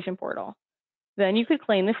have a patient portal, then you could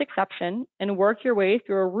claim this exception and work your way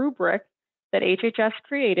through a rubric that HHS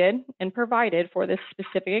created and provided for this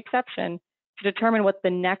specific exception to determine what the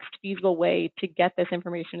next feasible way to get this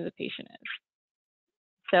information to the patient is.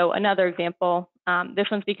 So another example, this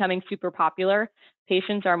one's becoming super popular.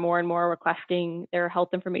 Patients are more and more requesting their health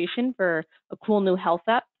information for a cool new health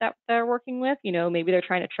app that they're working with. Maybe they're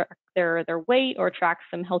trying to track their weight or track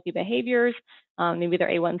some healthy behaviors, maybe their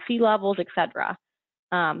A1C levels, etc.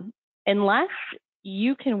 Unless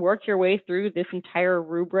you can work your way through this entire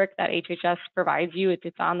rubric that HHS provides you,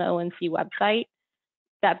 it's on the ONC website,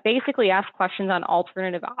 that basically asks questions on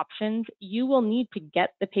alternative options, you will need to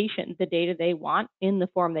get the patient the data they want in the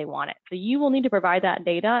form they want it. So you will need to provide that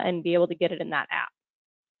data and be able to get it in that app.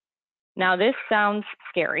 Now, this sounds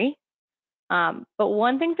scary, but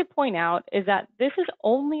one thing to point out is that this is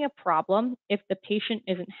only a problem if the patient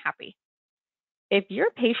isn't happy. If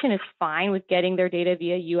your patient is fine with getting their data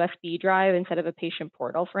via USB drive instead of a patient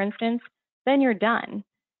portal, for instance, then you're done.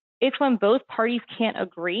 It's when both parties can't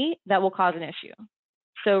agree that will cause an issue.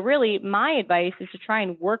 So really, my advice is to try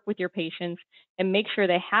and work with your patients and make sure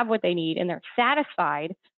they have what they need and they're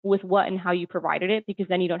satisfied with what and how you provided it, because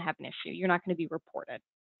then you don't have an issue. You're not going to be reported.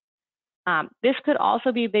 This could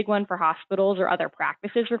also be a big one for hospitals or other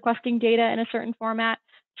practices requesting data in a certain format.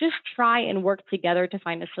 Just try and work together to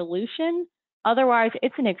find a solution. Otherwise,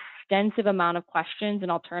 it's an extensive amount of questions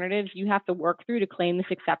and alternatives you have to work through to claim this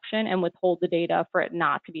exception and withhold the data for it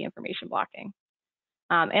not to be information blocking.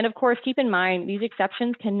 And of course, keep in mind, these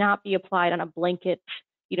exceptions cannot be applied on a blanket,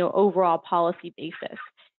 overall policy basis.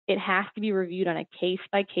 It has to be reviewed on a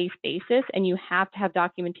case-by-case basis, and you have to have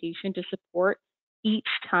documentation to support each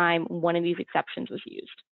time one of these exceptions was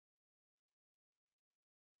used.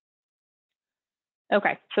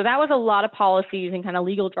 Okay, so that was a lot of policies and kind of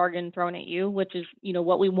legal jargon thrown at you, which is,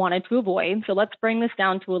 what we wanted to avoid. So let's bring this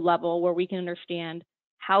down to a level where we can understand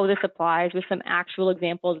how this applies with some actual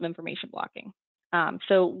examples of information blocking.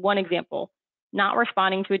 So one example, not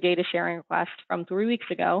responding to a data sharing request from 3 weeks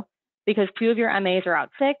ago because 2 of your MAs are out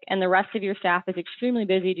sick and the rest of your staff is extremely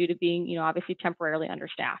busy due to being, obviously temporarily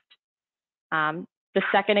understaffed. The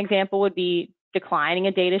second example would be declining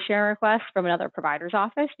a data sharing request from another provider's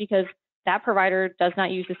office because that provider does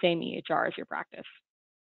not use the same EHR as your practice.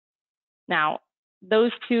 Now,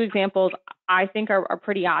 those 2 examples, I think are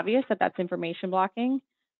pretty obvious that that's information blocking.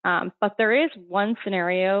 But there is one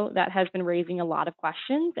scenario that has been raising a lot of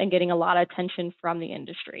questions and getting a lot of attention from the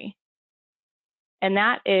industry. And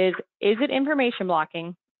that is it information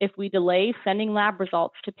blocking if we delay sending lab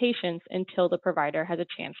results to patients until the provider has a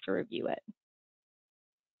chance to review it?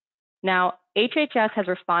 Now, HHS has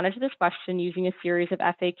responded to this question using a series of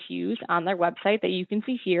FAQs on their website that you can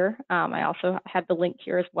see here. I also have the link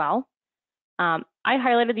here as well. I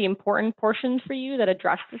highlighted the important portions for you that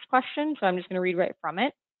address this question, so I'm just going to read right from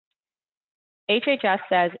it. HHS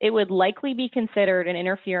says it would likely be considered an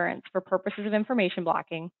interference for purposes of information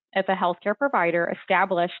blocking if a healthcare provider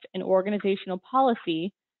established an organizational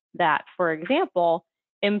policy that, for example,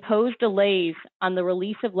 imposed delays on the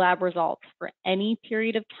release of lab results for any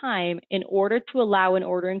period of time in order to allow an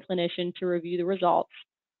ordering clinician to review the results,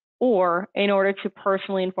 or in order to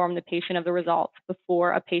personally inform the patient of the results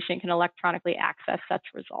before a patient can electronically access such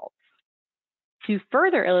results. To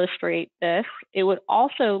further illustrate this, it would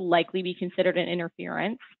also likely be considered an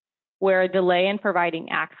interference where a delay in providing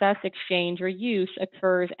access, exchange, or use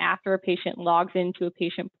occurs after a patient logs into a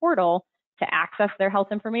patient portal to access their health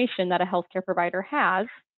information that a healthcare provider has,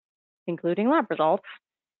 including lab results,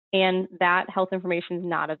 and that health information is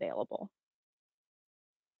not available.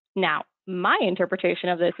 Now, my interpretation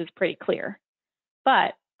of this is pretty clear,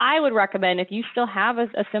 but I would recommend if you still have a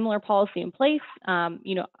similar policy in place,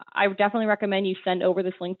 I would definitely recommend you send over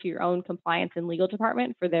this link to your own compliance and legal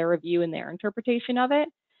department for their review and their interpretation of it.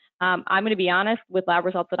 I'm going to be honest, with lab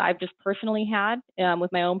results that I've just personally had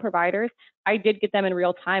with my own providers, I did get them in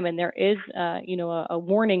real time, and there is, a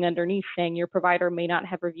warning underneath saying your provider may not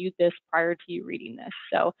have reviewed this prior to you reading this.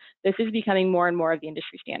 So this is becoming more and more of the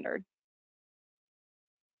industry standard.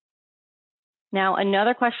 Now,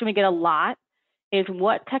 another question we get a lot is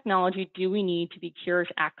what technology do we need to be Cures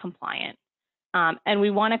Act compliant? And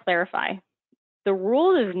we want to clarify, the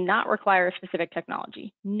rule does not require a specific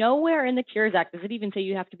technology. Nowhere in the Cures Act does it even say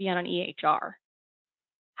you have to be on an EHR.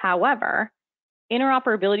 However,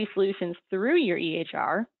 interoperability solutions through your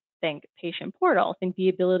EHR, think patient portal, think the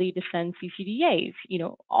ability to send CCDAs,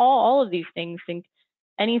 all of these things, think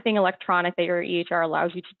anything electronic that your EHR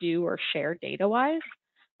allows you to do or share data-wise,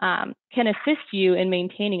 can assist you in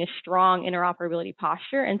maintaining a strong interoperability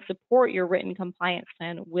posture and support your written compliance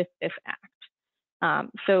plan with this act.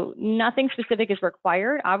 So nothing specific is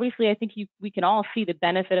required. Obviously, I think we can all see the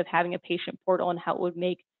benefit of having a patient portal and how it would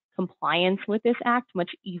make compliance with this act much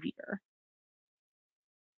easier.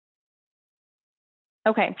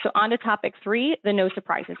 Okay, so on to topic 3, the No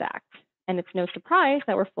Surprises Act. And it's no surprise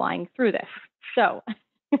that we're flying through this. So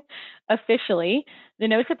officially, the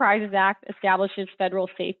No Surprises Act establishes federal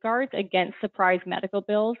safeguards against surprise medical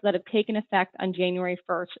bills that have taken effect on January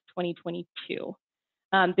 1st, 2022.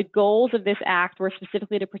 The goals of this act were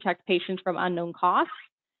specifically to protect patients from unknown costs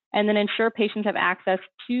and then ensure patients have access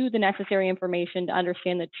to the necessary information to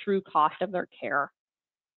understand the true cost of their care.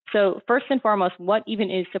 So first and foremost, what even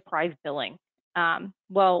is surprise billing?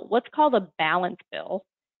 Well, what's called a balance bill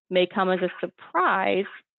may come as a surprise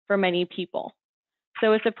for many people.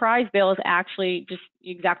 So a surprise bill is actually just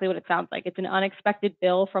exactly what it sounds like. It's an unexpected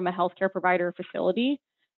bill from a healthcare provider or facility.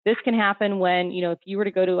 This can happen when, if you were to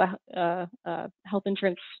go to if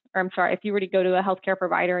you were to go to a healthcare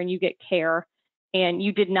provider and you get care and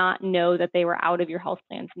you did not know that they were out of your health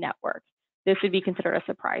plan's network. This would be considered a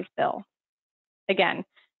surprise bill. Again,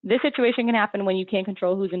 this situation can happen when you can't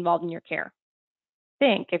control who's involved in your care.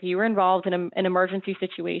 Think if you were involved in an emergency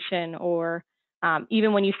situation, or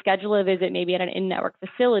even when you schedule a visit maybe at an in-network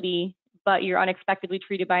facility, but you're unexpectedly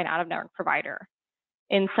treated by an out-of-network provider.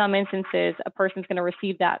 In some instances, a person's going to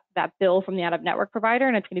receive that bill from the out-of-network provider,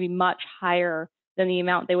 and it's going to be much higher than the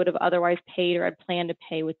amount they would have otherwise paid or had planned to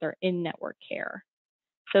pay with their in-network care.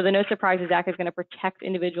 So the No Surprises Act is going to protect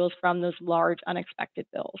individuals from those large unexpected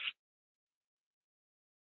bills.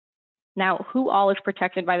 Now, who all is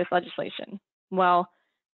protected by this legislation? Well,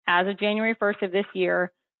 as of January 1st of this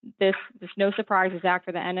year, this No Surprises Act,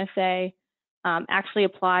 or the NSA, actually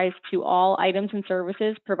applies to all items and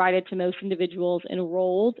services provided to most individuals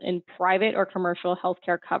enrolled in private or commercial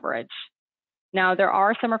healthcare coverage. Now, there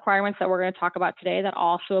are some requirements that we're going to talk about today that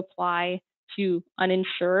also apply to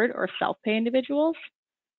uninsured or self-pay individuals.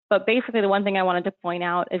 But basically, the one thing I wanted to point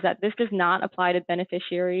out is that this does not apply to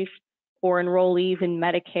beneficiaries or enrollees in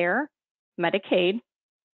Medicare, Medicaid,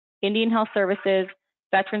 Indian Health Services,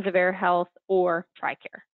 Veterans Affairs Health, or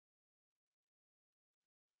TRICARE.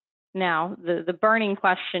 Now, the burning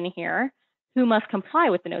question here, who must comply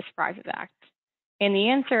with the No Surprises Act? And the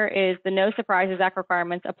answer is the No Surprises Act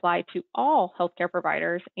requirements apply to all healthcare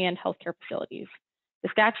providers and healthcare facilities. The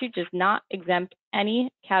statute does not exempt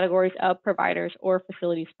any categories of providers or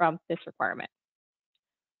facilities from this requirement.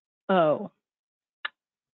 Oh,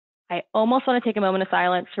 I almost want to take a moment of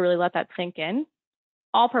silence to really let that sink in.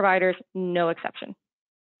 All providers, no exception.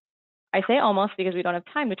 I say almost because we don't have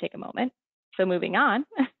time to take a moment. So moving on.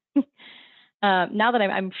 Now that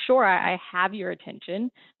I'm sure I have your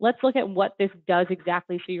attention, let's look at what this does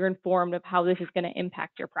exactly so you're informed of how this is going to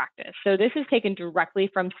impact your practice. So this is taken directly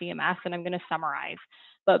from CMS, and I'm going to summarize.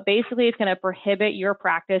 but basically it's going to prohibit your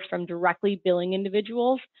practice from directly billing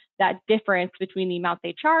individuals that difference between the amount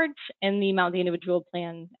they charge and the amount the individual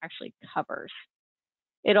plan actually covers.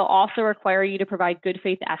 It'll also require you to provide good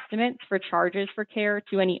faith estimates for charges for care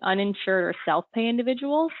to any uninsured or self-pay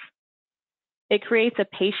individuals. It creates a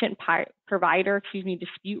patient-provider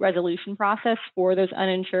dispute resolution process for those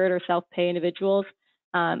uninsured or self-pay individuals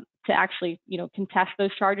to actually contest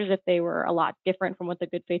those charges if they were a lot different from what the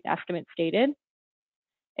good faith estimate stated.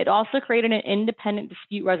 It also created an independent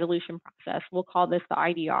dispute resolution process. We'll call this the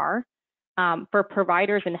IDR. For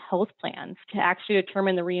providers and health plans to actually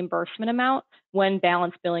determine the reimbursement amount when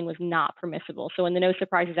balance billing was not permissible. So when the No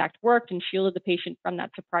Surprises Act worked and shielded the patient from that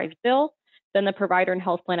surprise bill, then the provider and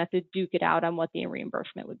health plan have to duke it out on what the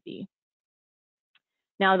reimbursement would be.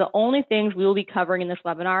 Now, the only things we will be covering in this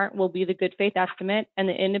webinar will be the good faith estimate and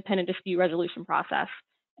the independent dispute resolution process,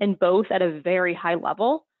 and both at a very high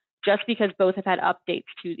level, just because both have had updates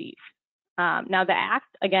to these. Now, the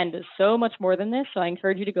Act, again, does so much more than this, so I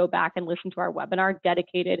encourage you to go back and listen to our webinar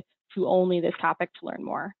dedicated to only this topic to learn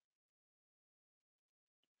more.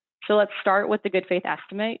 So let's start with the good faith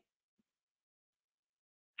estimate.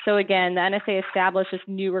 So again, the NSA established this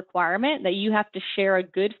new requirement that you have to share a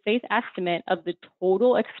good faith estimate of the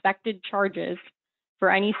total expected charges for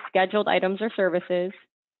any scheduled items or services,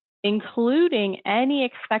 including any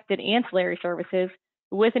expected ancillary services,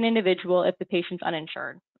 with an individual if the patient's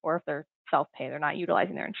uninsured or if they're self-pay, they're not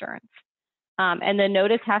utilizing their insurance. And the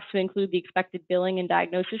notice has to include the expected billing and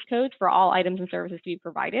diagnosis codes for all items and services to be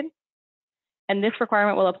provided. And this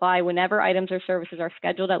requirement will apply whenever items or services are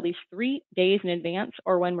scheduled at least 3 days in advance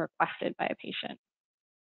or when requested by a patient.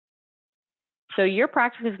 So your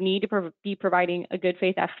practices need to be providing a good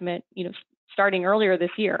faith estimate, starting earlier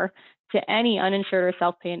this year to any uninsured or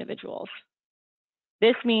self-pay individuals.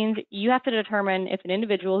 This means you have to determine if an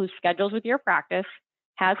individual who schedules with your practice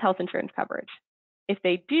has health insurance coverage. If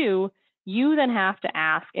they do, you then have to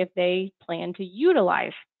ask if they plan to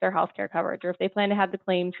utilize their healthcare coverage or if they plan to have the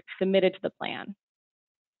claims submitted to the plan.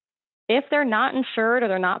 If they're not insured or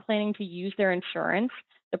they're not planning to use their insurance,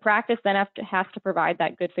 the practice then has to provide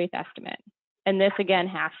that good faith estimate. And this, again,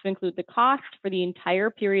 has to include the cost for the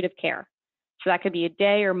entire period of care. So that could be a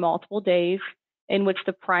day or multiple days in which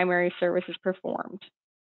the primary service is performed.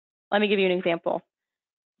 Let me give you an example.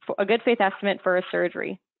 For a good faith estimate for a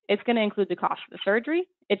surgery, it's going to include the cost of the surgery.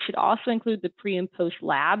 It should also include the pre and post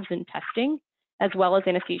labs and testing, as well as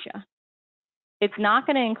anesthesia. It's not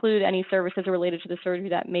going to include any services related to the surgery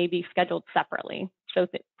that may be scheduled separately. So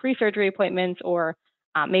pre-surgery appointments or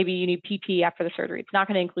maybe you need PT after the surgery. It's not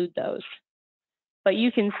going to include those. But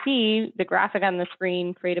you can see the graphic on the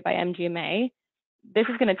screen created by MGMA. This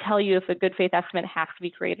is going to tell you if a good faith estimate has to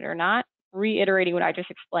be created or not, reiterating what I just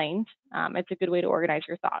explained. It's a good way to organize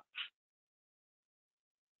your thoughts.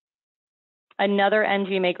 Another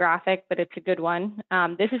MGMA graphic, but it's a good one.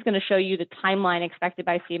 This is going to show you the timeline expected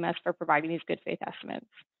by CMS for providing these good faith estimates.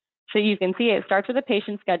 So you can see it starts with the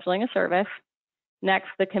patient scheduling a service. Next,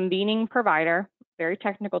 the convening provider, very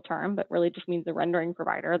technical term, but really just means the rendering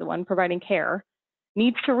provider, the one providing care,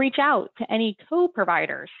 needs to reach out to any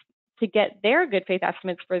co-providers to get their good faith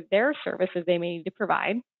estimates for their services they may need to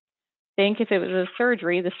provide. Think if it was a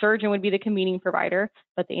surgery, the surgeon would be the convening provider,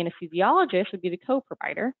 but the anesthesiologist would be the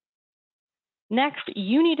co-provider. Next,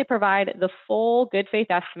 you need to provide the full good faith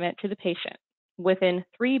estimate to the patient within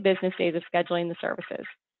 3 business days of scheduling the services.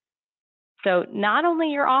 So not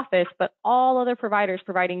only your office, but all other providers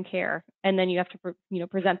providing care, and then you have to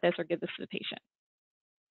present this or give this to the patient.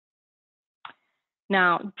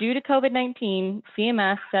 Now, due to COVID-19,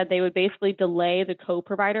 CMS said they would basically delay the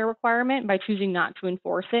co-provider requirement by choosing not to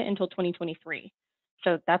enforce it until 2023.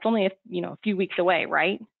 So that's only a few weeks away,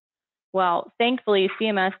 right? Well, thankfully,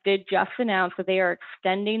 CMS did just announce that they are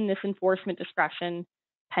extending this enforcement discretion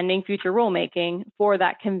pending future rulemaking for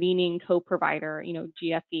that convening co-provider,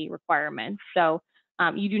 GFE requirements. So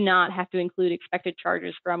you do not have to include expected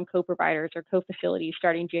charges from co-providers or co-facilities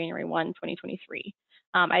starting January 1, 2023.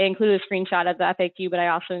 I included a screenshot of the FAQ, but I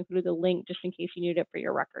also included the link just in case you needed it for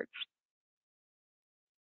your records.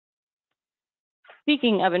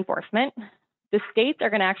 Speaking of enforcement, the states are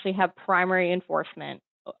going to actually have primary enforcement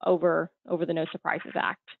over the No Surprises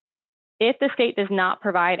Act. If the state does not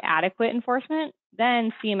provide adequate enforcement,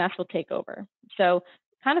 then CMS will take over. So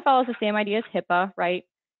it kind of follows the same idea as HIPAA, right?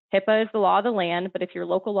 HIPAA is the law of the land, but if your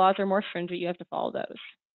local laws are more stringent, you have to follow those.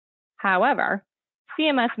 However,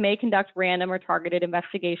 CMS may conduct random or targeted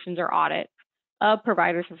investigations or audits of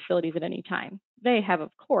providers or facilities at any time. They have,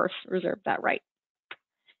 of course, reserved that right.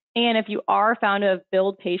 And if you are found to have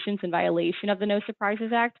billed patients in violation of the No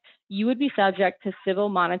Surprises Act, you would be subject to civil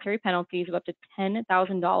monetary penalties of up to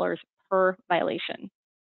 $10,000 per violation.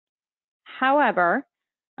 However,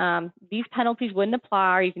 these penalties wouldn't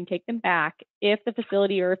apply, or you can take them back, if the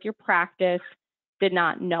facility or if your practice did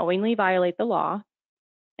not knowingly violate the law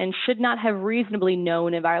and should not have reasonably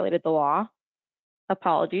known it violated the law.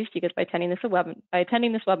 Apologies, because by attending this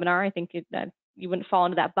webinar, I think that you wouldn't fall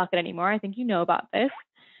into that bucket anymore. I think you know about this.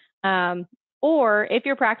 Or if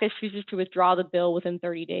your practice chooses to withdraw the bill within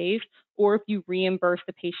 30 days, or if you reimburse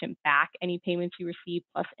the patient back any payments you receive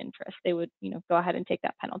plus interest, they would, go ahead and take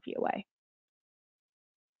that penalty away.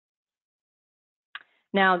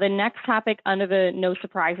 Now, the next topic under the No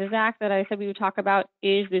Surprises Act that I said we would talk about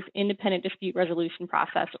is this independent dispute resolution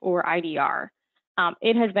process, or IDR.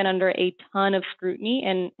 It has been under a ton of scrutiny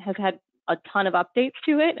and has had a ton of updates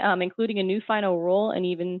to it, including a new final rule and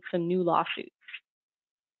even some new lawsuits.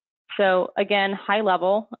 So again, high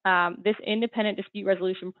level, this independent dispute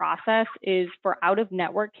resolution process is for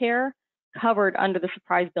out-of-network care covered under the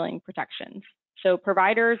surprise billing protections. So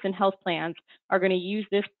providers and health plans are going to use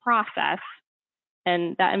this process,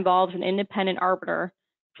 and that involves an independent arbiter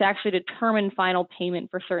to actually determine final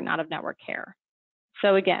payment for certain out-of-network care.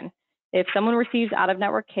 So again, if someone receives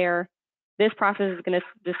out-of-network care, this process is going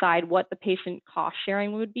to decide what the patient cost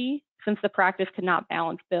sharing would be, since the practice could not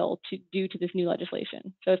balance bill due to this new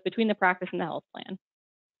legislation. So it's between the practice and the health plan.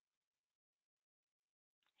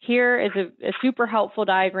 Here is a super helpful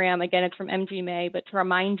diagram. Again, it's from MGMA, but to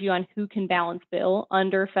remind you on who can balance bill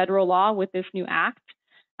under federal law with this new act,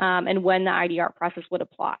 and when the IDR process would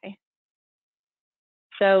apply.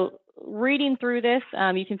 So reading through this,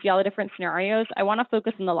 you can see all the different scenarios. I want to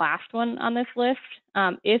focus on the last one on this list,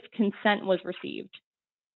 if consent was received.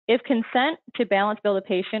 If consent to balance bill the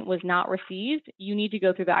patient was not received, you need to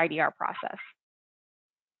go through the IDR process.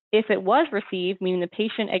 If it was received, meaning the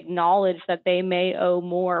patient acknowledged that they may owe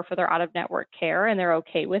more for their out-of-network care and they're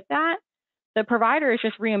okay with that, the provider is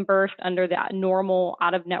just reimbursed under the normal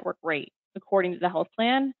out-of-network rate according to the health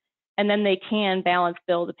plan, and then they can balance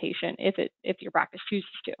bill the patient if your practice chooses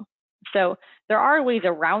to. So there are ways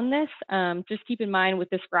around this. Just keep in mind with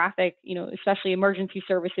this graphic, especially emergency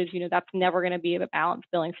services, that's never going to be a balanced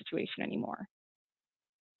billing situation anymore.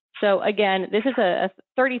 So again, this is a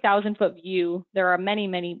 30,000-foot view. There are many,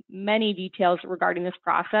 many, many details regarding this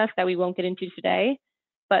process that we won't get into today,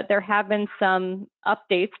 but there have been some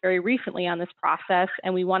updates very recently on this process,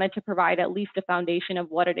 and we wanted to provide at least a foundation of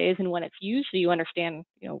what it is and when it's used, so you understand,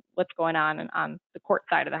 what's going on the court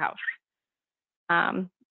side of the house.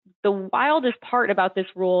 The wildest part about this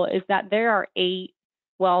rule is that there are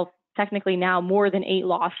technically now more than 8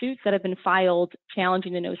 lawsuits that have been filed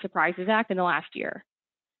challenging the No Surprises Act in the last year.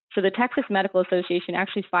 So the Texas Medical Association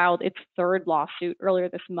actually filed its 3rd lawsuit earlier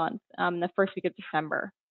this month, the first week of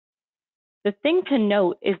December. The thing to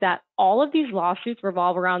note is that all of these lawsuits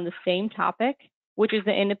revolve around the same topic, which is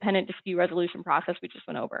the independent dispute resolution process we just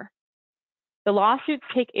went over. The lawsuits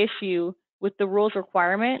take issue with the rule's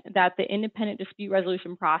requirement that the independent dispute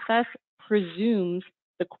resolution process presumes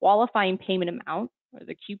the qualifying payment amount, or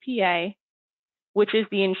the QPA, which is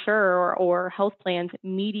the insurer or health plan's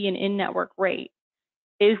median in-network rate,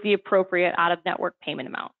 is the appropriate out-of-network payment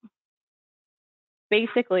amount.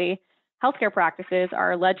 Basically, healthcare practices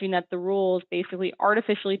are alleging that the rules basically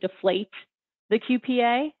artificially deflate the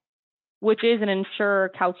QPA, which is an insurer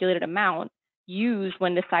calculated amount used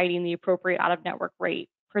when deciding the appropriate out-of-network rate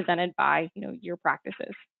presented by your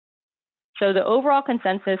practices. So the overall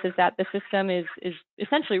consensus is that the system is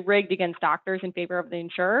essentially rigged against doctors in favor of the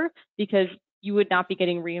insurer, because you would not be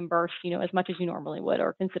getting reimbursed as much as you normally would,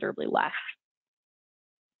 or considerably less.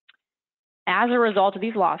 As a result of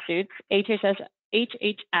these lawsuits, HHS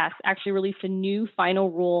actually released a new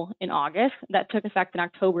final rule in August that took effect in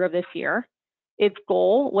October of this year. Its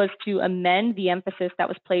goal was to amend the emphasis that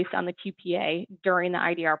was placed on the QPA during the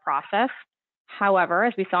IDR process. However,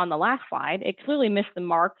 as we saw on the last slide, it clearly missed the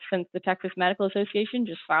mark, since the Texas Medical Association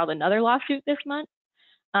just filed another lawsuit this month.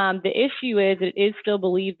 The issue is that it is still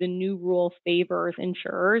believed the new rule favors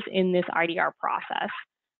insurers in this IDR process.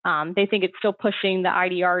 They think it's still pushing the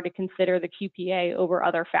IDR to consider the QPA over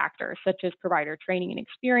other factors, such as provider training and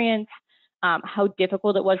experience, how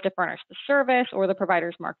difficult it was to furnish the service, or the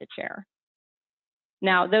provider's market share.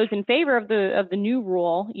 Now, those in favor of the new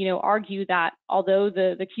rule, argue that although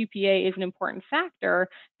the QPA is an important factor,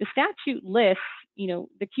 the statute lists, the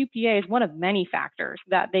QPA is one of many factors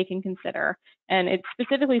that they can consider, and it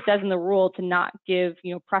specifically says in the rule to not give,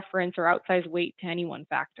 preference or outsized weight to any one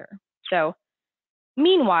factor. So,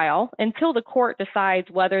 meanwhile, until the court decides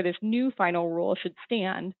whether this new final rule should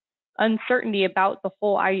stand, uncertainty about the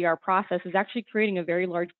whole IDR process is actually creating a very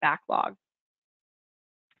large backlog.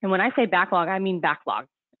 And when I say backlog, I mean backlog.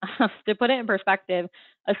 To put it in perspective,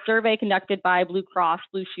 a survey conducted by Blue Cross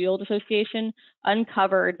Blue Shield Association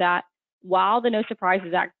uncovered that while the No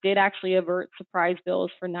Surprises Act did actually avert surprise bills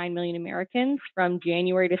for 9 million Americans from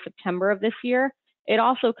January to September of this year, it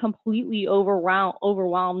also completely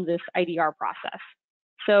overwhelmed this IDR process.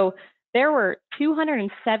 So there were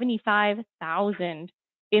 275,000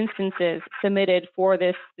 instances submitted for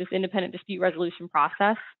this independent dispute resolution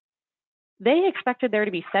process. They expected there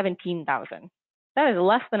to be 17,000. That is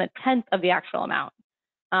less than a tenth of the actual amount.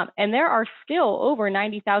 And there are still over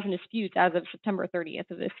 90,000 disputes as of September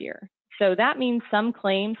 30th of this year. So that means some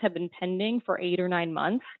claims have been pending for 8 or 9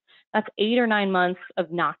 months. That's 8 or 9 months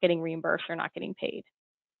of not getting reimbursed or not getting paid.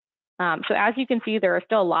 So as you can see, there are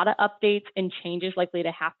still a lot of updates and changes likely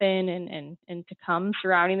to happen and to come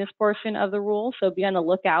surrounding this portion of the rule. So be on the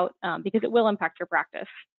lookout because it will impact your practice.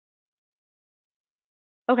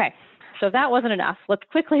 Okay, so if that wasn't enough, let's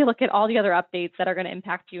quickly look at all the other updates that are going to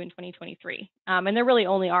impact you in 2023. And there really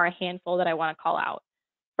only are a handful that I want to call out.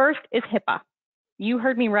 First is HIPAA. You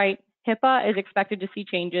heard me right. HIPAA is expected to see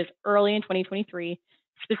changes early in 2023,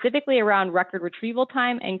 specifically around record retrieval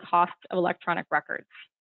time and costs of electronic records.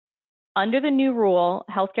 Under the new rule,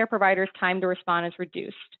 healthcare providers' time to respond is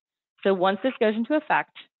reduced. So once this goes into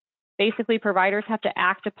effect, basically providers have to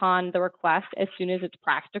act upon the request as soon as it's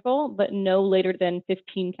practical, but no later than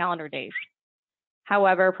 15 calendar days.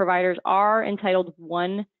 However, providers are entitled to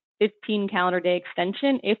one 15 calendar day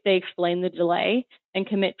extension if they explain the delay and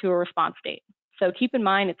commit to a response date. So keep in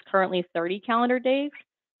mind, it's currently 30 calendar days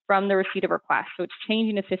from the receipt of request, so it's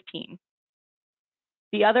changing to 15.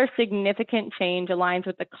 The other significant change aligns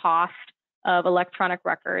with the cost of electronic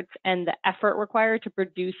records and the effort required to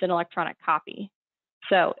produce an electronic copy.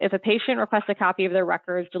 So if a patient requests a copy of their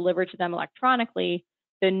records delivered to them electronically,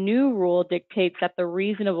 the new rule dictates that the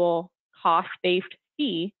reasonable cost-based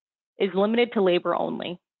fee is limited to labor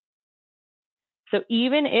only. So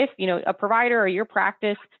even if a provider or your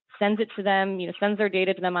practice sends it to them, sends their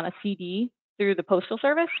data to them on a CD through the postal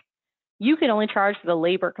service, you can only charge for the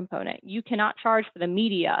labor component. You cannot charge for the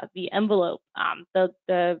media, the envelope,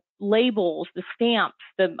 the labels, the stamps,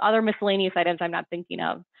 the other miscellaneous items I'm not thinking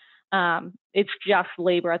of. It's just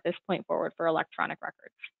labor at this point forward for electronic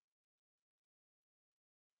records.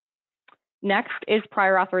 Next is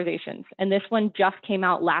prior authorizations, and this one just came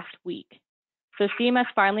out last week. So CMS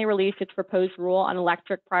finally released its proposed rule on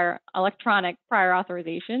electronic prior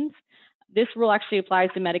authorizations. This rule actually applies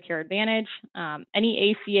to Medicare Advantage,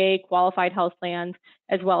 any ACA qualified health plans,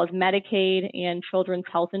 as well as Medicaid and Children's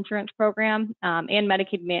Health Insurance Program, and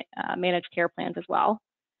Medicaid managed care plans as well.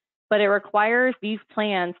 But it requires these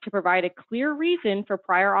plans to provide a clear reason for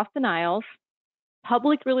prior auth denials,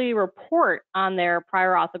 publicly report on their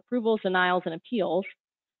prior auth approvals, denials, and appeals,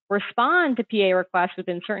 respond to PA requests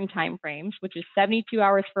within certain timeframes, which is 72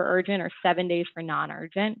 hours for urgent or 7 days for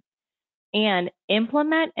non-urgent, and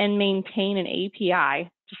implement and maintain an API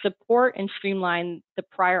to support and streamline the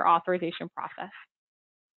prior authorization process.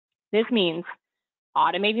 This means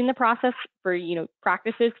automating the process for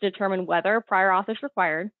practices to determine whether prior auth is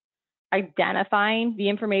required, identifying the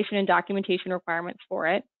information and documentation requirements for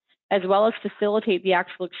it, as well as facilitate the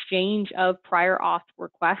actual exchange of prior auth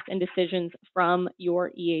requests and decisions from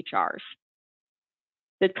your EHRs.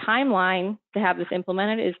 The timeline to have this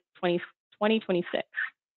implemented is 2026.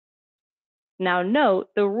 Now note,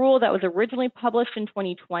 the rule that was originally published in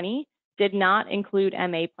 2020 did not include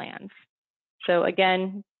MA plans. So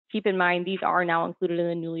again, keep in mind, these are now included in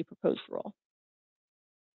the newly proposed rule.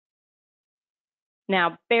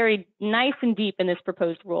 Now, buried nice and deep in this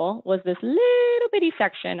proposed rule was this little bitty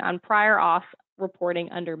section on prior auth reporting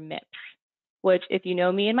under MIPS, which if you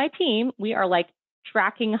know me and my team, we are like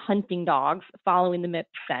tracking hunting dogs following the MIPS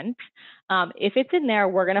scent. If it's in there,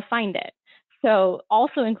 we're gonna find it. So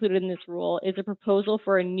also included in this rule is a proposal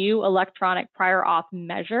for a new electronic prior auth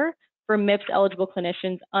measure for MIPS eligible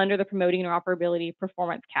clinicians under the promoting interoperability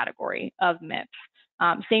performance category of MIPS.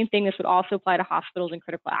 Same thing, this would also apply to hospitals and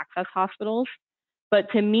critical access hospitals. But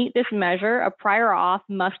to meet this measure, a prior auth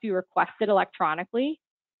must be requested electronically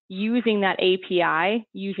using that API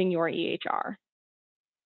using your EHR.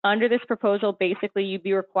 Under this proposal, basically you'd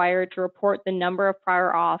be required to report the number of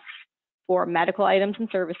prior auths for medical items and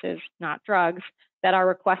services, not drugs, that are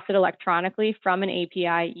requested electronically from an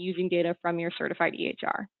API using data from your certified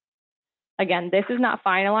EHR. Again, this is not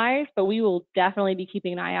finalized, but we will definitely be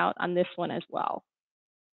keeping an eye out on this one as well.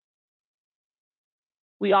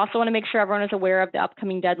 We also want to make sure everyone is aware of the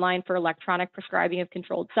upcoming deadline for electronic prescribing of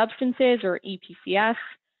controlled substances, or EPCS.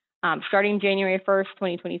 Starting January 1st,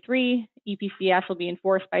 2023, EPCS will be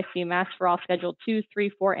enforced by CMS for all Schedule 2, 3,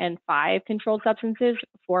 4, and 5 controlled substances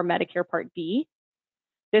for Medicare Part D.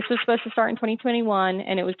 This was supposed to start in 2021,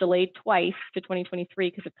 and it was delayed twice to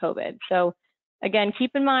 2023 because of COVID. So again,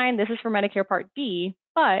 keep in mind, this is for Medicare Part D,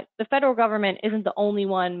 but the federal government isn't the only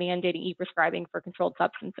one mandating e-prescribing for controlled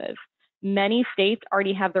substances. Many states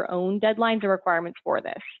already have their own deadlines and requirements for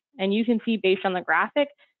this. And you can see based on the graphic,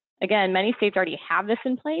 again, many states already have this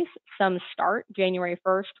in place. Some start January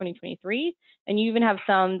 1st, 2023, and you even have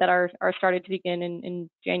some that are started to begin in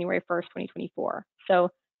January 1st, 2024. So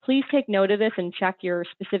please take note of this and check your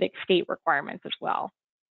specific state requirements as well.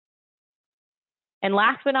 And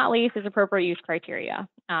last but not least is appropriate use criteria.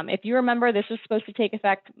 If you remember, this was supposed to take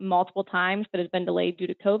effect multiple times, but has been delayed due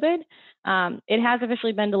to COVID. It has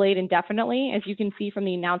officially been delayed indefinitely, as you can see from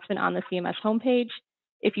the announcement on the CMS homepage.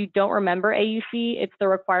 If you don't remember AUC, it's the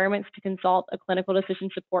requirements to consult a clinical decision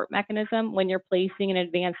support mechanism when you're placing an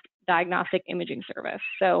advanced diagnostic imaging service.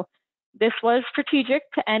 So this was strategic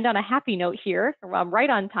to end on a happy note here, right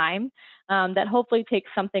on time, that hopefully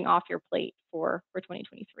takes something off your plate for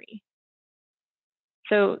 2023.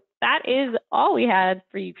 So that is all we had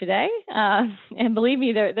for you today. And believe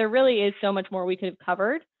me, there really is so much more we could have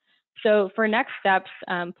covered. So for next steps,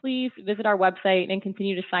 please visit our website and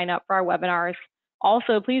continue to sign up for our webinars.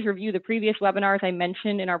 Also, please review the previous webinars I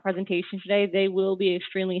mentioned in our presentation today. They will be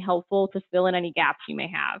extremely helpful to fill in any gaps you may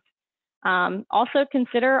have. Also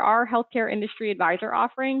consider our healthcare industry advisor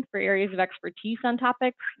offering for areas of expertise on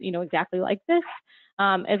topics, exactly like this,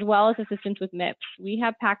 as well as assistance with MIPS. We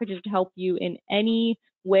have packages to help you in any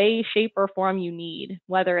way, shape, or form you need,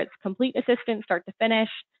 whether it's complete assistance, start to finish,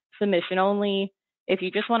 submission only. If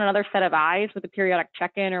you just want another set of eyes with a periodic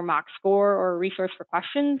check-in or mock score or a resource for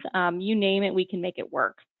questions, you name it, we can make it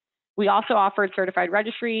work. We also offered certified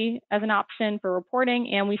registry as an option for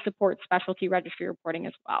reporting, and we support specialty registry reporting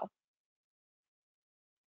as well.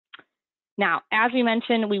 Now, as we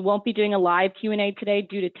mentioned, we won't be doing a live Q&A today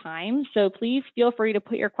due to time, so please feel free to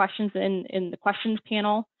put your questions in the questions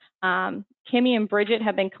panel. Kimmy and Bridget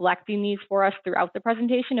have been collecting these for us throughout the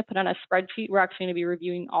presentation to put on a spreadsheet we're actually going to be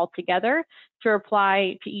reviewing all together to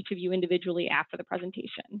reply to each of you individually after the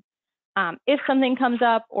presentation. If something comes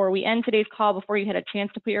up or we end today's call before you had a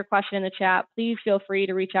chance to put your question in the chat, please feel free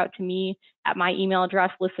to reach out to me at my email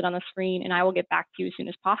address listed on the screen, and I will get back to you as soon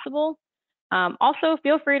as possible. Also,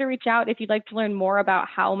 feel free to reach out if you'd like to learn more about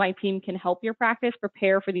how my team can help your practice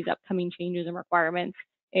prepare for these upcoming changes and requirements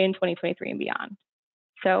in 2023 and beyond.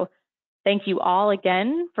 So thank you all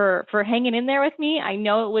again for hanging in there with me. I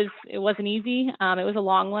know it wasn't easy. It was a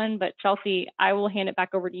long one, but Chelsea, I will hand it back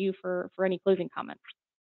over to you for any closing comments.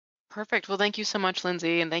 Perfect. Well, thank you so much,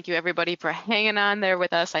 Lindsay, and thank you everybody for hanging on there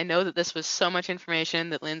with us. I know that this was so much information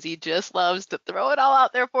that Lindsay just loves to throw it all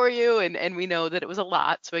out there for you, and we know that it was a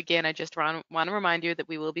lot. So again, I just want to remind you that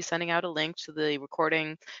we will be sending out a link to the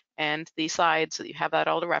recording and the slides so that you have that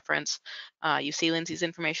all to reference. You see Lindsay's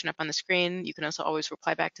information up on the screen. You can also always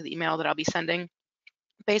reply back to the email that I'll be sending.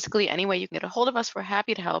 Basically, any way you can get a hold of us, we're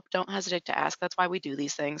happy to help. Don't hesitate to ask. That's why we do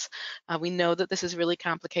these things. We know that this is really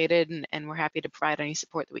complicated, and we're happy to provide any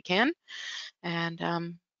support that we can.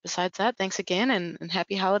 And besides that, thanks again, and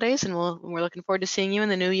happy holidays. And we're looking forward to seeing you in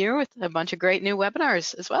the new year with a bunch of great new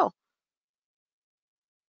webinars as well.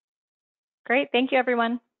 Great. Thank you,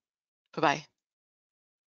 everyone. Bye-bye.